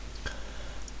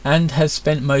 and has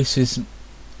spent months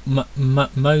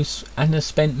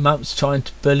trying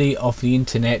to bully off the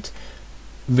internet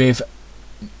with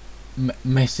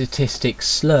metastatic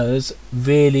slurs,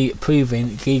 really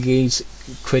proving Gigi's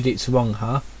critics wrong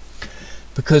her,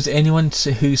 because anyone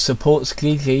who supports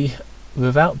Gigi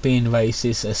without being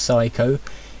racist or psycho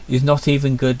is not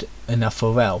even good enough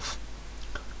for Ralph.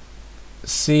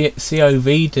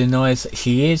 COV denies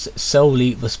she is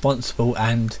solely responsible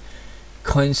and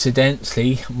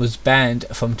coincidentally was banned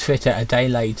from Twitter a day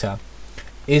later.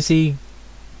 Izzy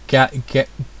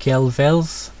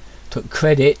Gelvels took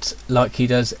credit like he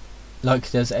does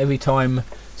every time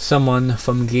someone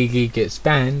from Gigi gets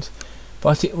banned,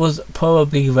 but it was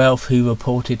probably Ralph who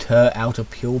reported her out of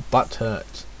pure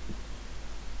butthurt.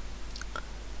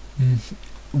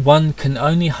 One can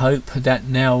only hope that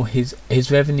now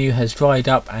his revenue has dried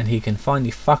up and he can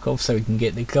finally fuck off so he can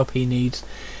get the job he needs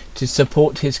to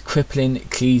support his crippling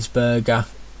cheeseburger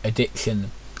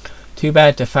addiction. Too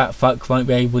bad the fat fuck won't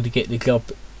be able to get the job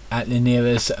at the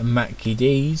nearest Mackie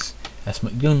D's, that's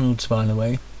McDonald's by the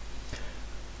way,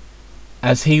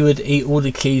 as he would eat all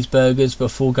the cheeseburgers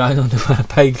before going on the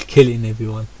rampage killing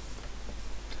everyone.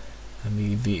 And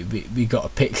we got a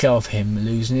picture of him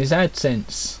losing his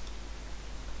AdSense.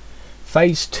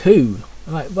 Phase 2.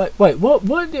 Wait,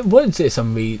 what is this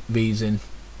some reason?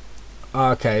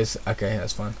 Okay,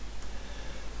 that's fine.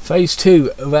 Phase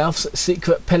 2. Ralph's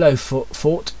secret pillow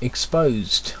fort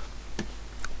exposed.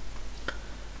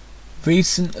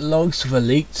 Recent logs were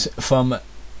leaked from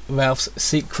Ralph's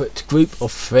secret group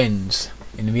of friends.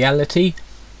 In reality,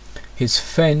 his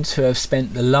friends who have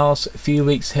spent the last few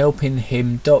weeks helping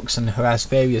him dox and harass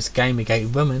various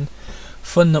Gamergate women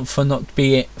for not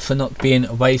being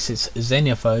racist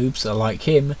xenophobes like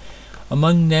him.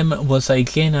 Among them was a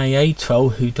GNAA troll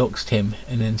who doxed him,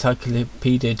 an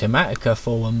Encyclopedia Dramatica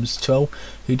forums troll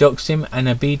who doxed him, and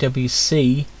a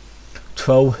BWC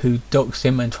troll who doxed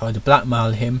him and tried to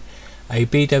blackmail him, a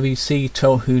BWC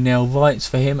troll who now writes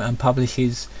for him and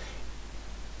publishes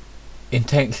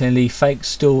intentionally fake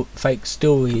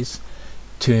stories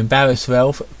to embarrass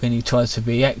Ralph when he tries to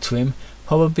react to him,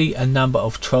 probably a number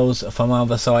of trolls from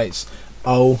other sites,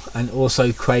 and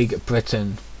also Craig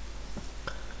Britton.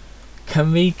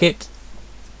 Can we get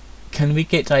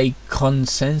a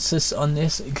consensus on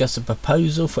this? Just a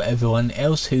proposal for everyone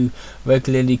else who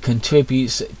regularly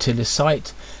contributes to the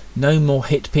site. No more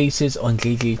hit pieces on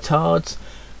Gigi Tards.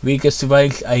 We just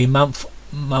raised a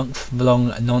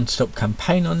month-long non-stop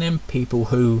campaign on them. People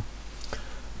who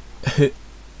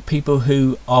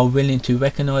are willing to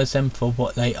recognise them for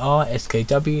what they are,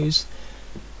 SKWs,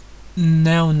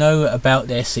 now know about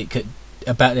their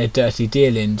dirty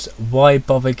dealings. Why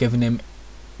bother giving them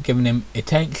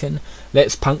attention?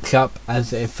 Let's punch up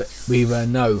as if we were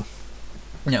no.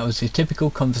 That was a typical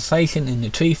conversation in the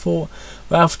tree fort,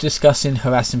 Ralph discussing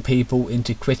harassing people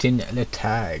into quitting the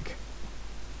tag.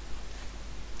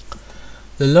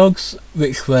 The logs,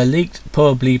 which were leaked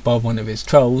probably by one of his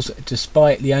trolls,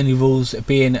 despite the only rules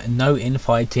being no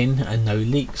infighting and no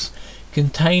leaks,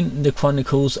 contain the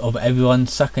chronicles of everyone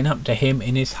sucking up to him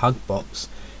in his hug box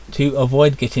to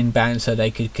avoid getting banned, so they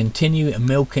could continue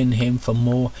milking him for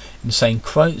more insane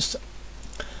quotes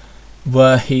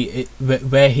where he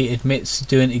admits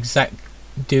doing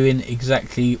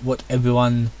exactly what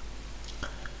everyone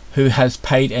who has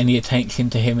paid any attention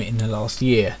to him in the last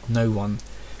year, no one,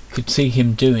 could see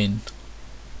him doing.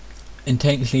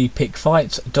 Intentionally pick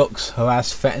fights, dox,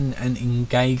 harass, threaten and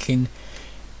encouraging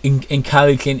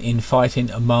in fighting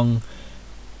among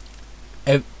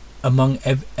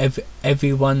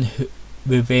everyone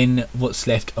within what's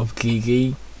left of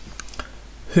Gigi,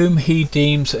 whom he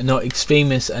deems not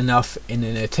extremist enough, in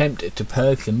an attempt to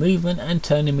purge the movement and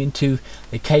turn him into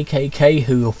the KKK,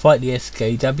 who will fight the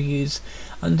SKWs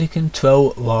under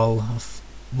control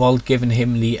while giving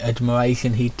him the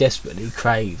admiration he desperately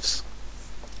craves.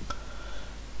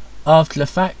 After the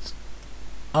fact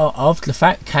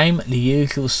came the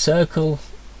usual circle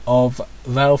of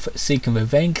Ralph seeking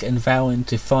revenge and vowing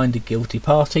to find the guilty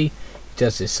party. He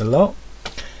does this a lot.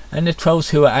 And the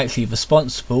trolls who are actually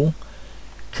responsible,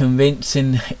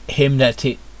 convincing him that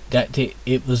it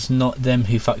was not them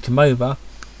who fucked him over,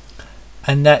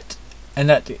 and that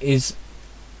it is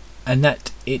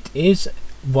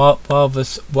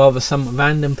rather some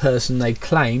random person they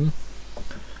claim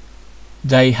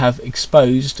they have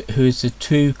exposed who is the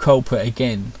true culprit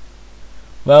again.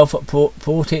 Ralph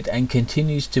brought it and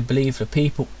continues to believe the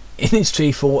people in his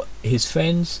tree for his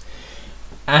friends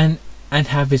and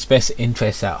have his best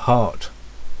interests at heart.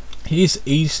 He is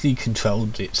easily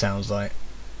controlled, it sounds like.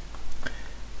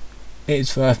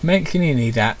 It's worth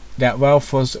mentioning that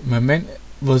Ralph was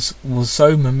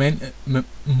so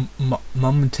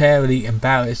momentarily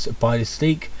embarrassed by this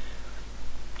leak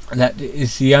that it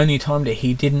is the only time that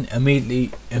he didn't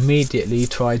immediately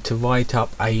try to write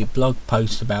up a blog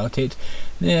post about it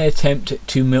in an attempt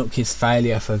to milk his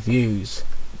failure for views.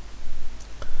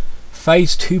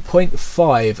 Phase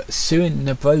 2.5, suing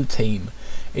the Bro Team.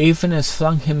 Ethan has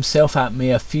flung himself at me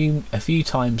a few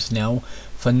times now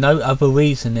for no other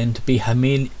reason than to be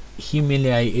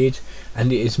humiliated,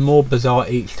 and it is more bizarre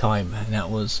each time. And that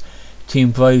was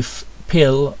Team Both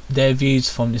Pill their views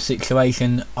from the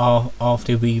situation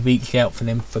after we reached out for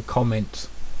them for comments.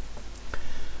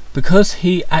 Because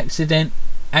he accidentally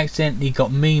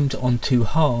got memed on too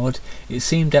hard, it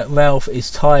seemed that Ralph is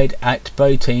tired at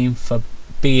Bro Team for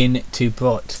being too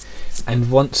brot and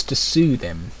wants to sue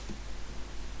them.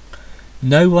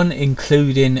 No one,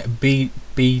 including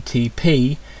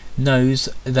BTP, knows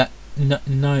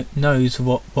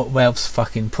what Ralph's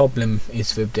fucking problem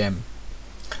is with them.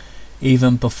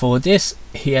 Even before this,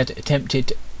 he had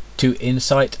attempted to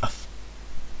instigate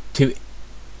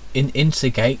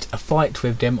a fight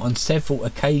with them on several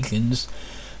occasions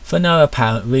for no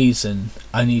apparent reason,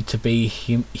 only to be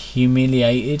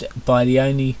humiliated by the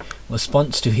only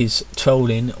response to his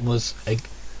trolling was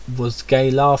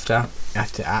gay laughter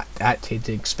at his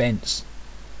expense.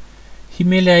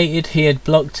 Humiliated, he had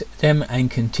blocked them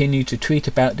and continued to tweet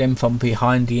about them from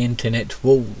behind the internet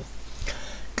wall.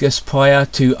 Just prior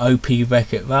to OP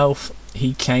Wreck-It Ralph,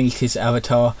 he changed his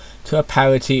avatar to a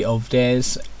parody of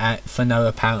theirs for no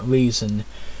apparent reason,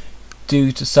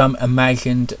 due to some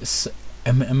imagined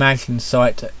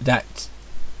site that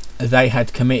they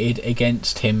had committed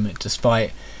against him,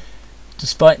 despite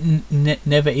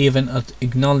never even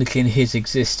acknowledging his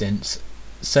existence.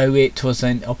 So it was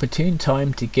an opportune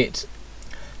time to get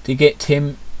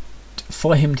him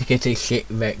to get his shit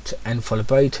wrecked, and for the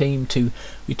Bro Team to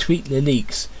retweet the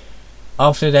leaks.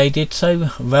 After they did so,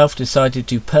 Ralph decided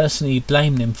to personally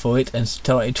blame them for it and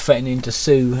started threatening to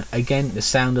sue. Again, the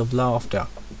sound of laughter.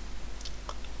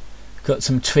 Got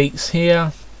some tweets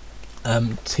here.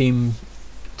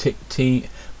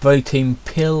 Bro Team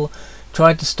Pill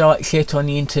tried to start shit on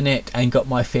the internet and got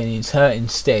my feelings hurt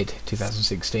instead.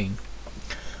 2016.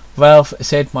 Ralph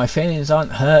said, "My feelings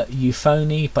aren't hurt, you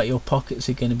phony, but your pockets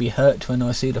are going to be hurt when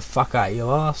I see the fuck out of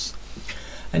your ass."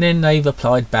 And then they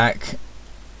replied back,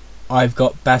 "I've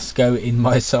got Basco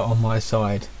on my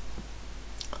side."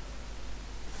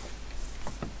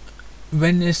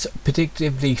 When this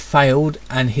predictably failed,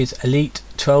 and his elite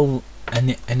troll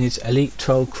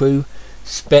crew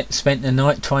spent the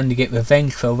night trying to get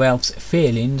revenge for Ralph's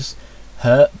feelings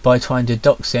hurt by trying to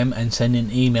dox them and sending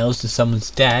emails to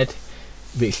someone's dad,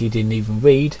 which he didn't even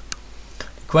read. The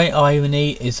great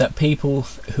irony is that people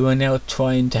who are now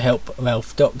trying to help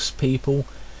Ralph dox people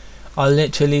are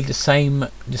literally the same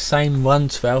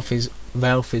ones Ralph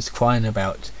is crying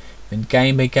about. When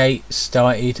Gamergate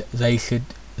started, they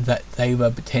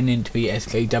were pretending to be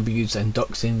SJWs and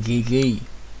doxing GG.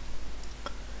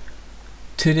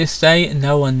 To this day,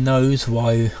 no one knows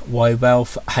why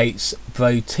Ralph hates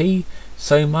Bro T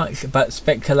so much, but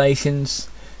speculations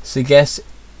suggest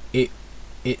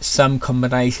it's some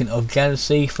combination of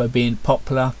jealousy for being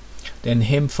popular, then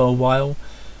him for a while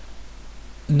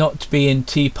not being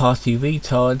Tea Party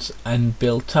retards, and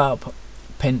built up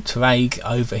pent rage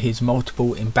over his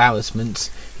multiple embarrassments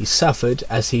he suffered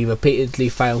as he repeatedly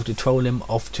failed to troll him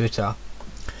off Twitter.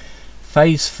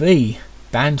 Phase 3.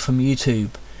 Banned from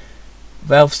YouTube.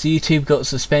 Ralph's YouTube got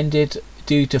suspended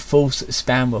due to false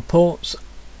spam reports.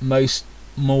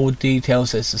 More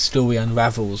details as the story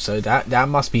unravels, so that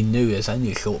must be new. It's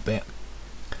only a short bit.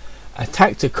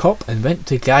 Attacked a cop and went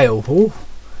to jail. Ooh,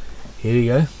 here we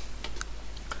go.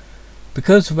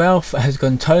 Because Ralph has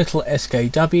gone total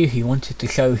SJW, he wanted to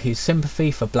show his sympathy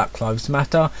for Black Lives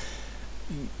Matter.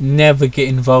 Never get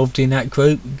involved in that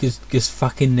group. Just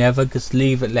fucking never. Just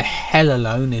leave it the hell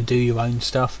alone and do your own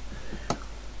stuff.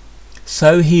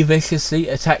 So he viciously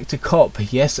attacked a cop.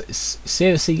 Yes,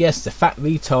 seriously, yes. The fat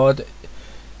retarded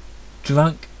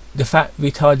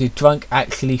drunk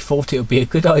actually thought it would be a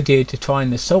good idea to try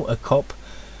and assault a cop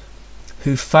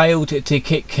who failed to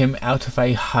kick him out of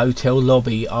a hotel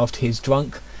lobby after his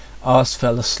drunk ass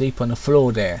fell asleep on the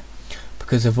floor there.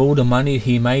 Because of all the money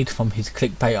he made from his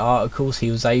clickbait articles, he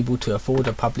was able to afford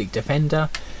a public defender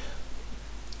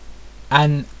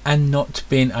and not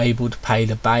being able to pay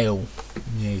the bail.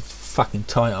 Yeah, fucking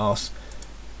tight ass.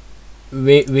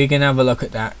 We're gonna have a look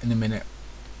at that in a minute.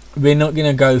 We're not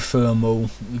gonna go through them all.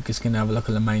 We're just gonna have a look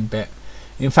at the main bit.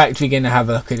 In fact, we're gonna have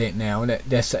a look at it now.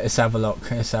 Let's have a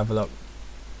look. Let's have a look.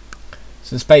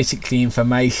 So it's basically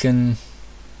information.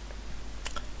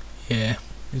 Yeah,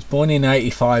 he was born in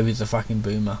 85. He's a fucking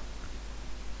boomer.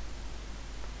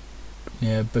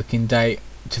 Yeah, booking date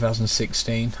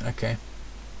 2016. Okay,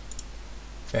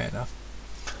 fair enough.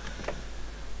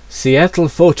 Seattle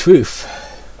for truth.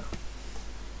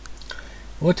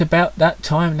 What about that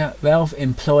time that Ralph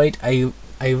employed a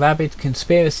a rabid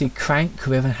conspiracy crank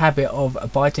with a habit of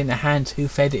biting the hand who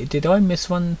fed it. Did I miss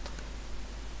one?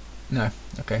 No.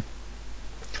 Okay.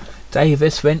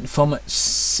 Davis went from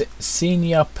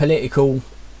senior political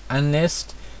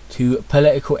analyst to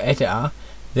political editor.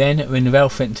 Then, when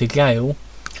Ralph went to jail,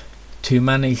 to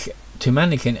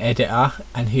managing editor,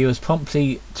 and he was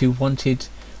promptly wanted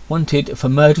for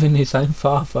murdering his own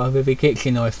father with a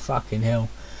kitchen knife. Fucking hell.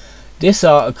 This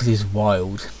article is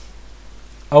wild.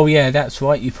 Oh yeah, that's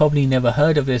right, you probably never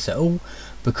heard of this at all,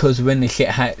 because when the shit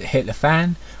hit the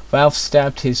fan, Ralph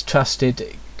stabbed his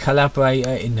trusted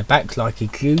collaborator in the back like a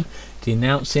Jew,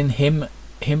 denouncing him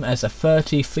as a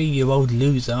 33-year-old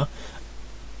loser,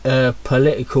 a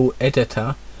political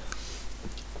editor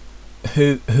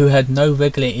who had no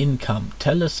regular income.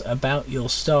 Tell us about your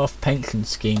staff pension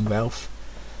scheme, Ralph.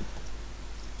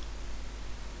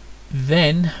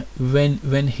 Then,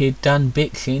 when he'd done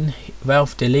bitching,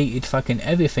 Ralph deleted fucking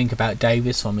everything about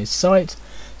Davis from his site,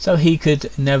 so he could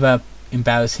never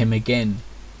embarrass him again,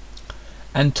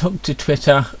 and took to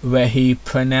Twitter, where he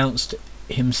pronounced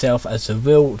himself as the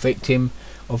real victim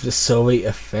of the sorry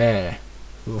affair.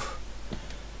 Oof.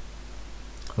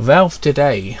 Ralph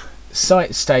today.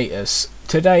 Site status.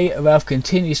 Today, Ralph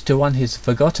continues to run his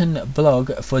forgotten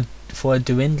blog for a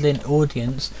dwindling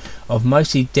audience of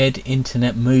mostly dead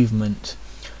internet movement,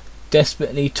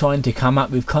 desperately trying to come up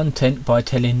with content by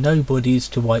telling nobodies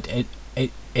to write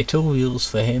editorials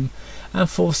for him, and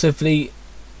forcibly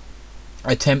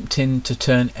attempting to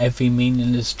turn every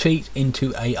meaningless tweet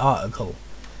into an article.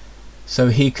 So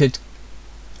he can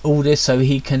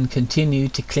continue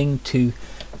to cling to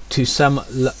some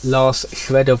last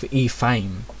shred of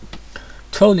e-fame.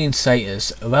 Trolling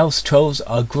status. Ralph's trolls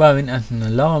are growing at an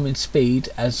alarming speed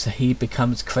as he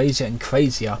becomes crazier and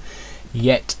crazier,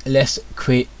 yet less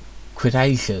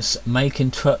credacious,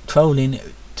 making trolling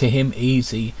to him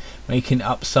easy, making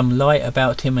up some lie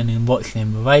about him and then watching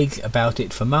him rage about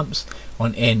it for months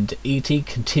on end. ET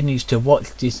continues to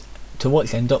watch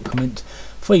and document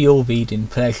for your reading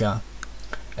pleasure.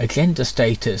 Agenda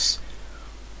status.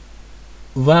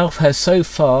 Ralph has so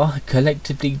far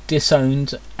collectively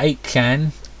disowned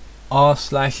 8chan,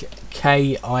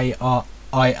 r/KIRIA,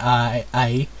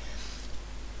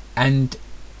 and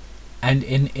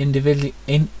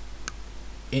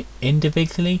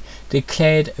individually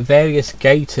declared various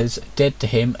gators dead to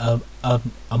him,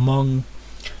 along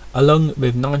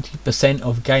with 90%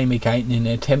 of Gamergate, in an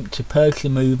attempt to purge the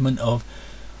movement of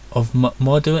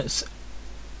moderates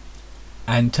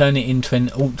and turn it into an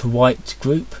alt-right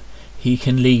group he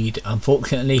can lead.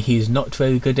 Unfortunately, he's not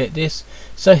very good at this,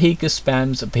 so he just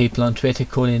spams people on Twitter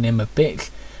calling him a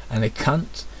bitch and a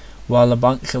cunt, while a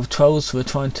bunch of trolls were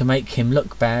trying to make him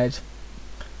look bad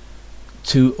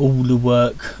to all the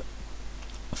work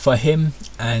for him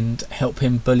and help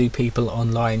him bully people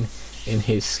online in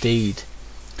his stead.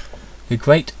 The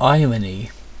great irony.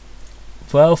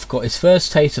 Ralph got his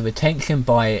first taste of attention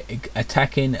by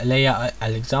attacking Leah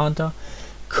Alexander,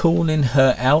 calling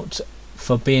her out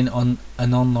for being an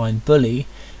online bully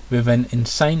with an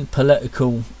insane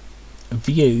political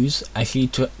views as she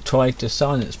tried to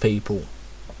silence people.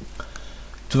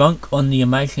 Drunk on the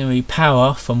imaginary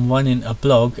power from running a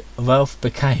blog, Ralph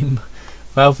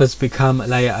has become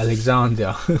Leah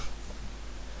Alexander.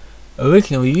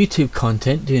 Original YouTube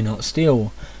content do not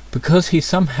steal, because he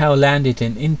somehow landed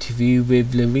an interview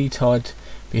with the retard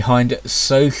behind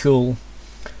social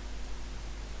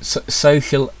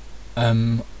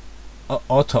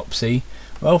autopsy.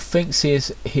 Ralph thinks he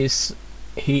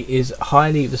is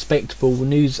highly respectable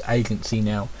news agency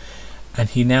now, and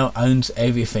he now owns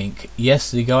everything.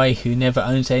 Yes, the guy who never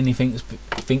owns anything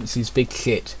thinks he's big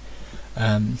shit.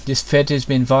 This thread has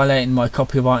been violating my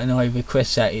copyright and I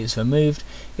request that it is removed.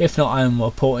 If not, I am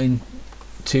reporting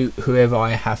to whoever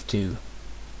I have to.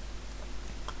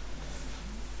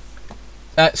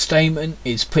 That statement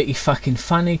is pretty fucking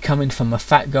funny, coming from a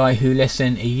fat guy who less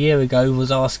than a year ago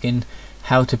was asking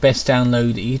how to best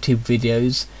download YouTube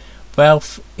videos.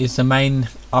 Ralph is the main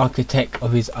architect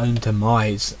of his own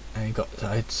demise. And he got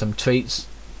some tweets.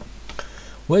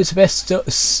 What is the best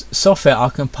software I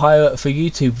can pirate for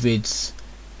YouTube vids?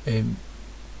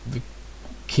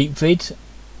 KeepVid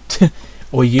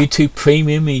or YouTube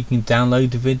Premium. You can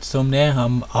download the vids from there.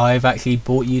 I've actually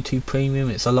bought YouTube Premium.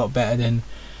 It's a lot better than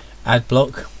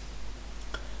Adblock.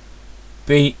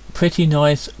 Be pretty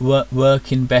nice,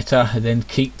 working better than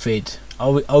KeepVid.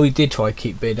 Oh, we did try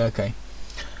KeepVid. Okay.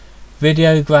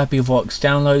 Video Grabby Rocks.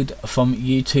 Download from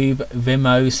YouTube,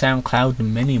 Vimeo, SoundCloud,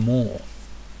 and many more.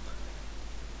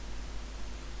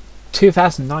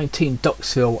 2019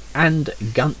 Doxville and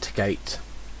Guntgate.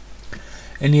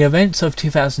 In the events of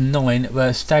 2009 were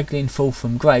a staggering fall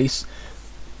from grace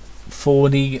for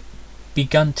the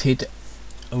begunted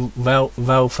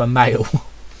Ralph Mail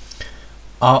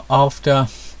after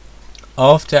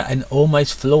an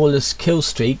almost flawless kill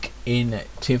streak in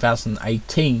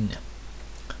 2018.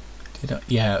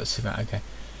 Yeah, that's about okay.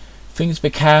 Things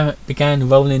began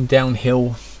rolling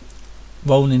downhill,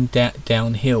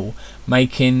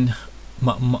 making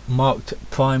marked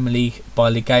primarily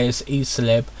by the gayest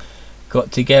e-celeb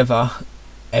get-together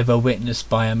ever witnessed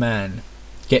by a man.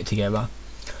 Get-together.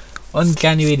 On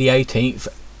January the 18th,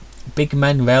 Big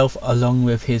Man Ralph, along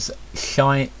with his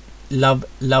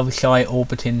love-shy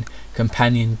orbiting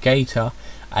companion Gator,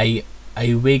 a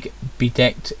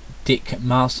wig-bedecked Dick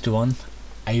Masteron,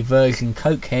 a virgin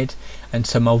cokehead, and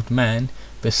some old man,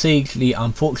 besieged the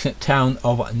unfortunate town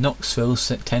of Knoxville,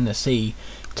 Tennessee,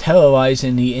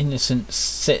 terrorizing the innocent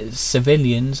citizens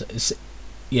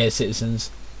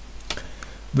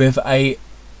with a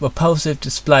repulsive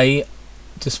displays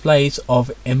of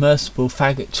immersible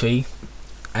faggotry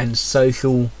and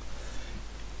social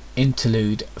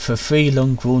interlude for 3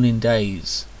 long grueling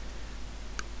days,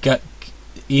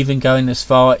 even going as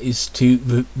far as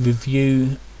to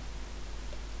review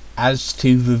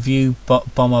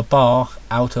bomb a bar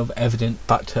out of evident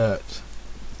butt hurt.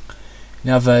 In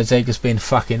other words, they've just been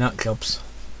fucking nutjobs.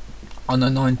 On the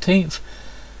 19th,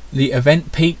 the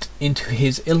event peaked into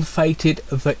his ill-fated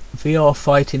VR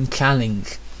fighting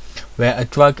challenge, where a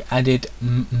drug-added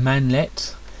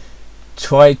manlet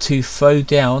tried to throw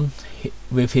down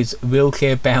with his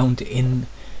wheelchair-bound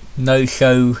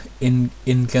no-show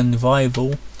in-gun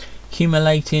rival,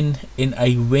 accumulating in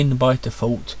a win by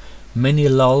default. Many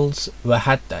lulls were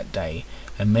had that day,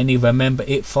 and many remember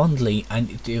it fondly,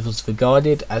 and it was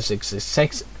regarded as a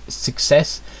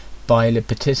success by the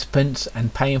participants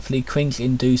and painfully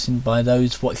cringe-inducing by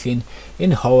those watching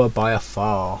in horror by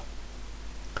afar.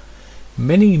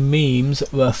 Many memes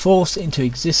were forced into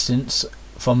existence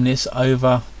from this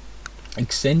over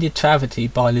extended travesty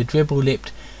by the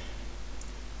dribble-lipped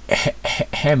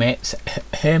helmets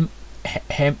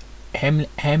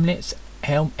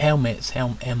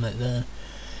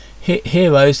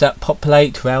heroes that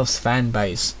populate Ralph's fan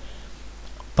base.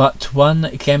 But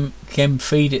one gem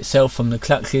freed itself from the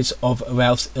clutches of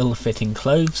Ralph's ill-fitting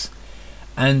clothes,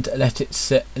 and let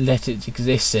its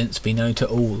existence be known to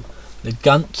all. The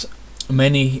gunt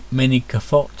many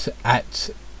guffawed at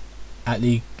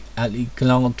the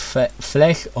gland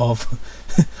flesh of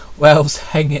Ralph's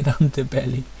hanging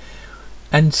underbelly,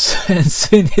 and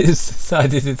soon it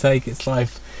decided to take its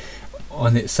life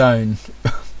on its own,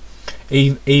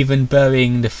 even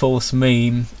burying the false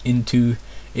meme into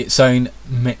its own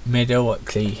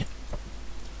mediocrity.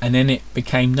 And then it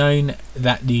became known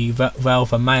that the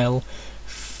Ralph male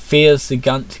fears the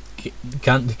Gunt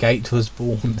Gate was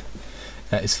born.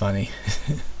 That is funny.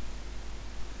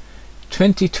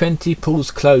 2020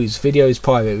 pools closed. Video is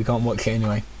private. We can't watch it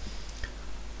anyway.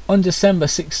 On December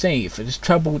 16th, the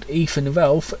troubled Ethan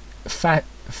Ralph, fat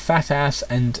ass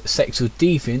and sexual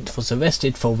deviant, was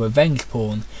arrested for revenge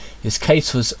porn. His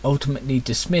case was ultimately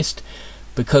dismissed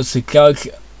because the judge,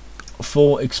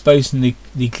 for exposing the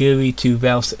jury to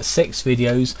Ralph's sex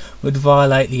videos, would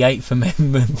violate the 8th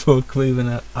Amendment for proving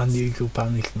an unusual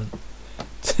punishment.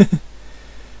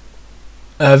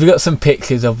 We've got some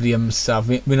pictures of the stuff.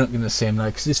 We're not going to see them though,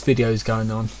 because this video is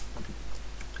going on.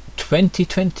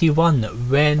 2021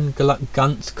 Ren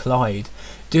Guntz Clyde.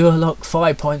 Duolock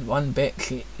 5.1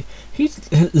 bits.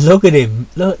 Look at him.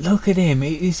 Look at him.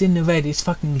 He's in the red. He's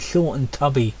fucking short and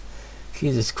tubby.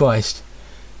 Jesus Christ.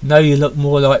 No, you look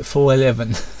more like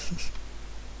 4'11".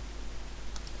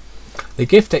 The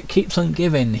gift that keeps on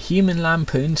giving. Human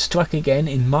Lampoon struck again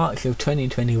in March of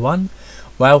 2021.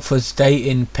 Ralph was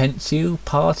dating Pencil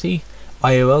Party,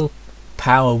 IRL,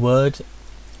 Power Word,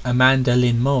 Amanda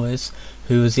Lynn Morris,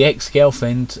 who was the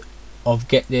ex-girlfriend of,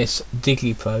 get this,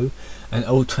 Digglypro, an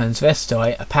old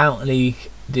transvestite. Apparently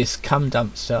this cum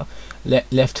dumpster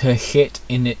left her shit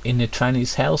in the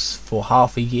tranny's house for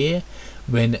half a year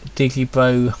when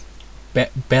Digglypro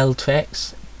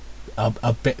Beltrex,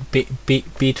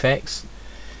 Betrex,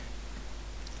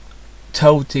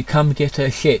 told to come get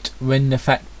her shit when the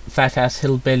fat ass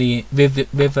hillbilly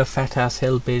with a fat ass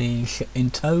hillbilly in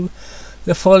tow.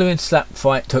 The following slap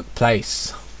fight took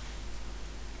place.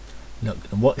 Not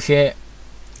gonna watch it.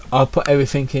 I'll put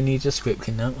everything in the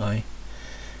description, don't I?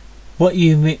 What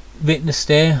you witnessed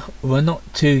there were not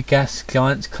two gas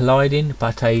giants colliding,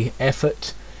 but a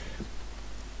effort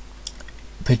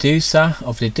producer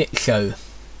of the Dick Show,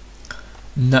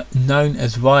 known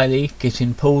as Riley,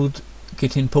 getting pulled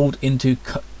into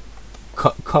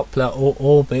Koppler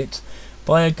orbit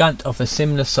by a gun of a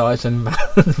similar size and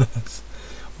Ralph.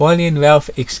 Wiley and Ralph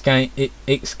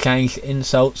exchanged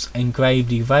insults and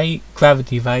gravity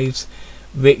waves,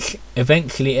 which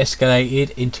eventually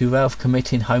escalated into Ralph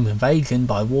committing home invasion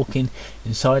by walking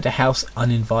inside the house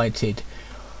uninvited.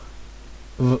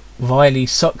 Wiley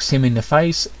socks him in the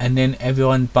face, and then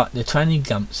everyone but the tranny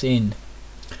jumps in.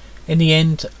 In the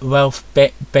end, Ralph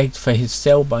begged for his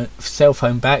cell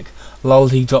phone back.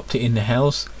 He dropped it in the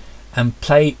house and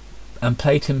played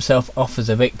himself off as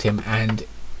a victim, and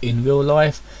in real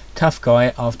life, tough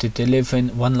guy after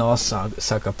delivering one last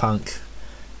sucker punch.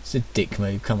 It's a dick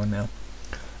move, come on now.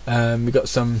 We got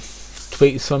some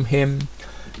tweets from him.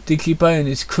 Digibro and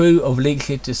his crew of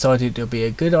leakers decided it would be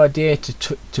a good idea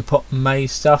to put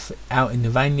May's stuff out in the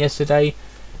van yesterday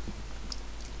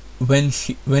when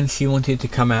she wanted to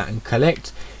come out and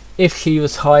collect. If she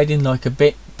was hiding like a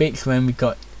bitch when we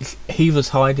got, he was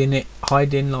hiding like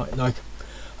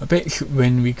a bitch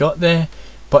when we got there,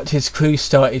 but his crew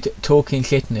started talking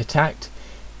shit and attacked.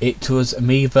 It was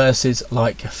me versus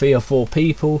like 3 or 4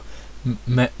 people.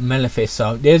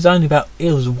 Maleficent. It was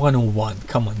 1-on-1.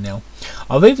 Come on now.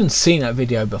 I've even seen that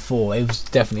video before. It was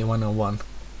definitely 1-on-1.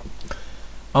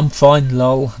 I'm fine,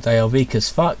 lol. They are weak as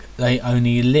fuck. The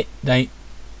only lick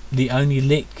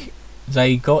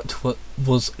they got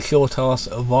was short ass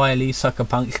Wiley sucker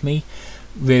punched me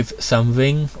with some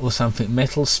ring or something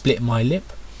metal, split my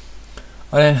lip.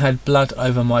 I then had blood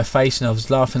over my face and I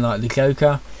was laughing like the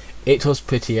Joker. It was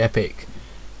pretty epic.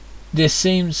 This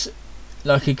seems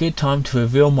like a good time to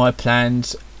reveal my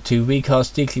plans to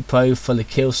recast Digipro for the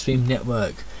Killstream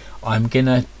network. I'm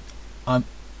gonna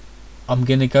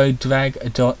go drag a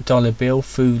dollar bill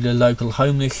through the local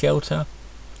homeless shelter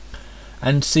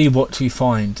and see what we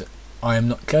find. I am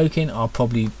not joking. I'm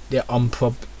probably gonna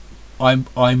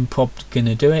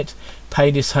do it.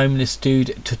 Pay this homeless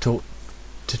dude to talk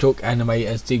anime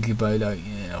as Digipro.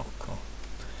 Yeah, oh God.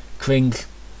 Cringe.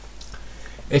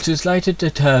 It was later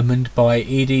determined by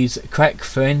Edie's crack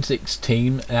forensics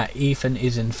team that Ethan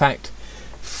is in fact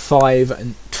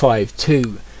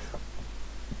 5'2",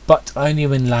 but only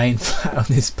when laying flat on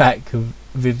his back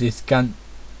with this gun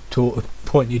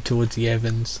pointed towards the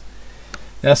Evans.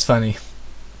 That's funny.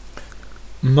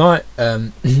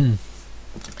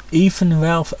 Ethan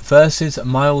Ralph versus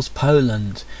Miles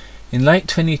Poland. In late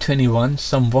 2021,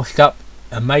 some washed up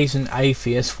amazing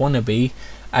atheist wannabe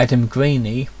Adam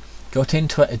Greeny got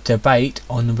into a debate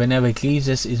on whenever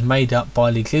Jesus is made up by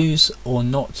the Jews or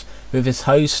not with his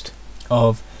host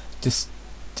of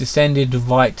descended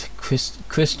right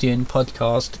Christian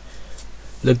podcast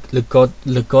Le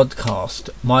Godcast,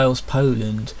 Miles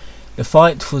Poland. The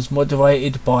fight was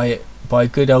moderated by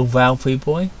good old Ralphie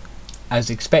boy. As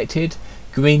expected,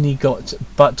 Greeny got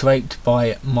butt raped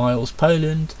by Miles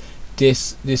Poland.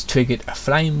 This triggered a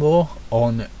flame war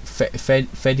on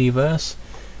Fediverse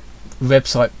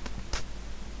website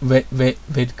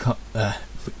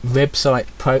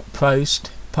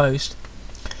post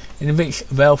in which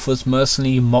Ralph was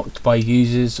mercilessly mocked by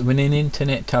users when an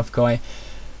internet tough guy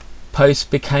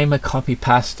post became a copy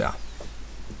pasta.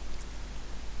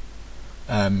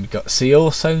 Got see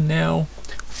also now.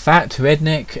 Fat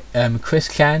redneck Chris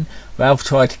Chan. Ralph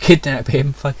tried to kidnap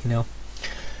him. Fucking hell.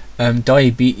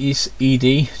 Diabetes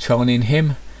ED trolling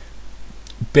him.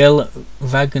 Bill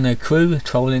Wagner crew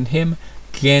trolling him.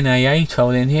 GNAA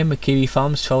trolling him. Kiwi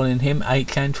Farms trolling him.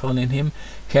 8chan trolling him.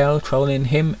 Kel trolling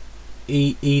him.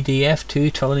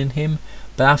 EDF2 trolling him.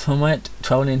 Baphomet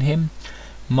trolling him.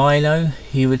 Milo,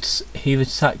 he would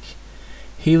suck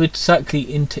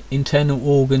the internal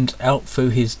organs out through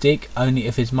his dick only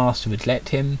if his master would let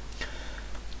him.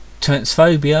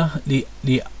 Transphobia,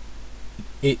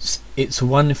 it's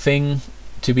one thing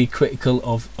to be critical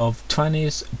of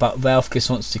trannies, but Ralph just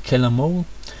wants to kill them all.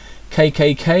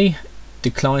 KKK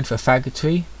declined for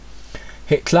faggotry.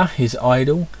 Hitler, his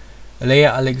idol.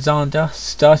 Leah Alexander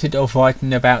started off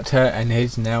writing about her and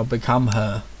has now become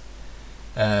her.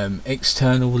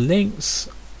 External links: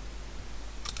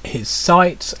 his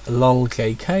site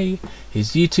lolJK,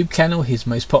 his YouTube channel, his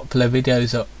most popular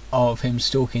videos of him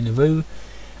stalking the Roo,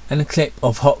 and a clip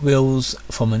of Hot Wheels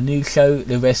from a new show.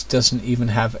 The rest doesn't even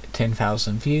have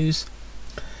 10,000 views.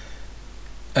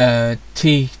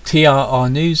 TRR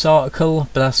news article: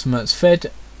 Blasphemous Fed,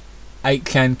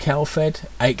 8chan Calfed,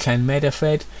 8chan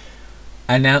Metafed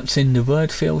announcing the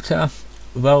word filter.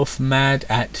 Ralph mad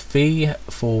at V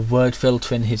for word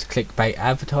filtering his clickbait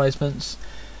advertisements.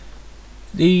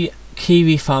 The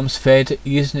Kiwi Farms Fed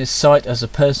using his site as a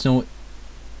personal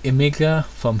imager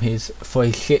for his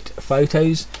shit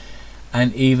photos,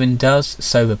 and even does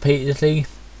so repeatedly.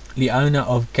 The owner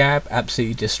of Gab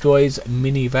absolutely destroys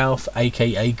Mini Ralph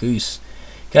aka Goose.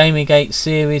 Gamergate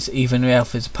series, even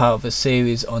Ralph is part of a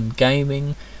series on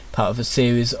gaming, part of a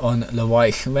series on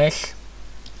Leroy Smash,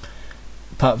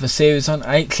 part of a series on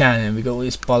 8chan, and we got all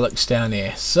this bollocks down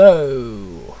here.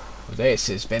 So this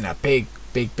has been a big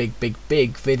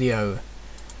video,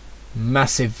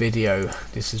 massive video.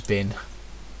 This has been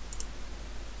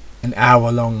an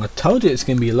hour long. I told you it's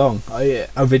going to be long, a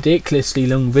ridiculously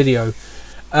long video.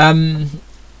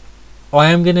 I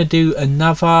am going to do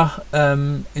another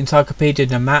Encyclopedia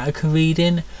Dramatica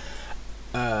reading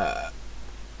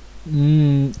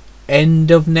end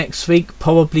of next week,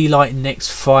 probably like next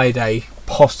Friday,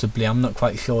 possibly, I'm not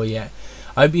quite sure yet.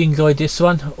 I hope you enjoyed this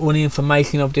one. All the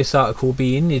information of this article will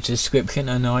be in the description,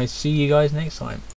 and I see you guys next time.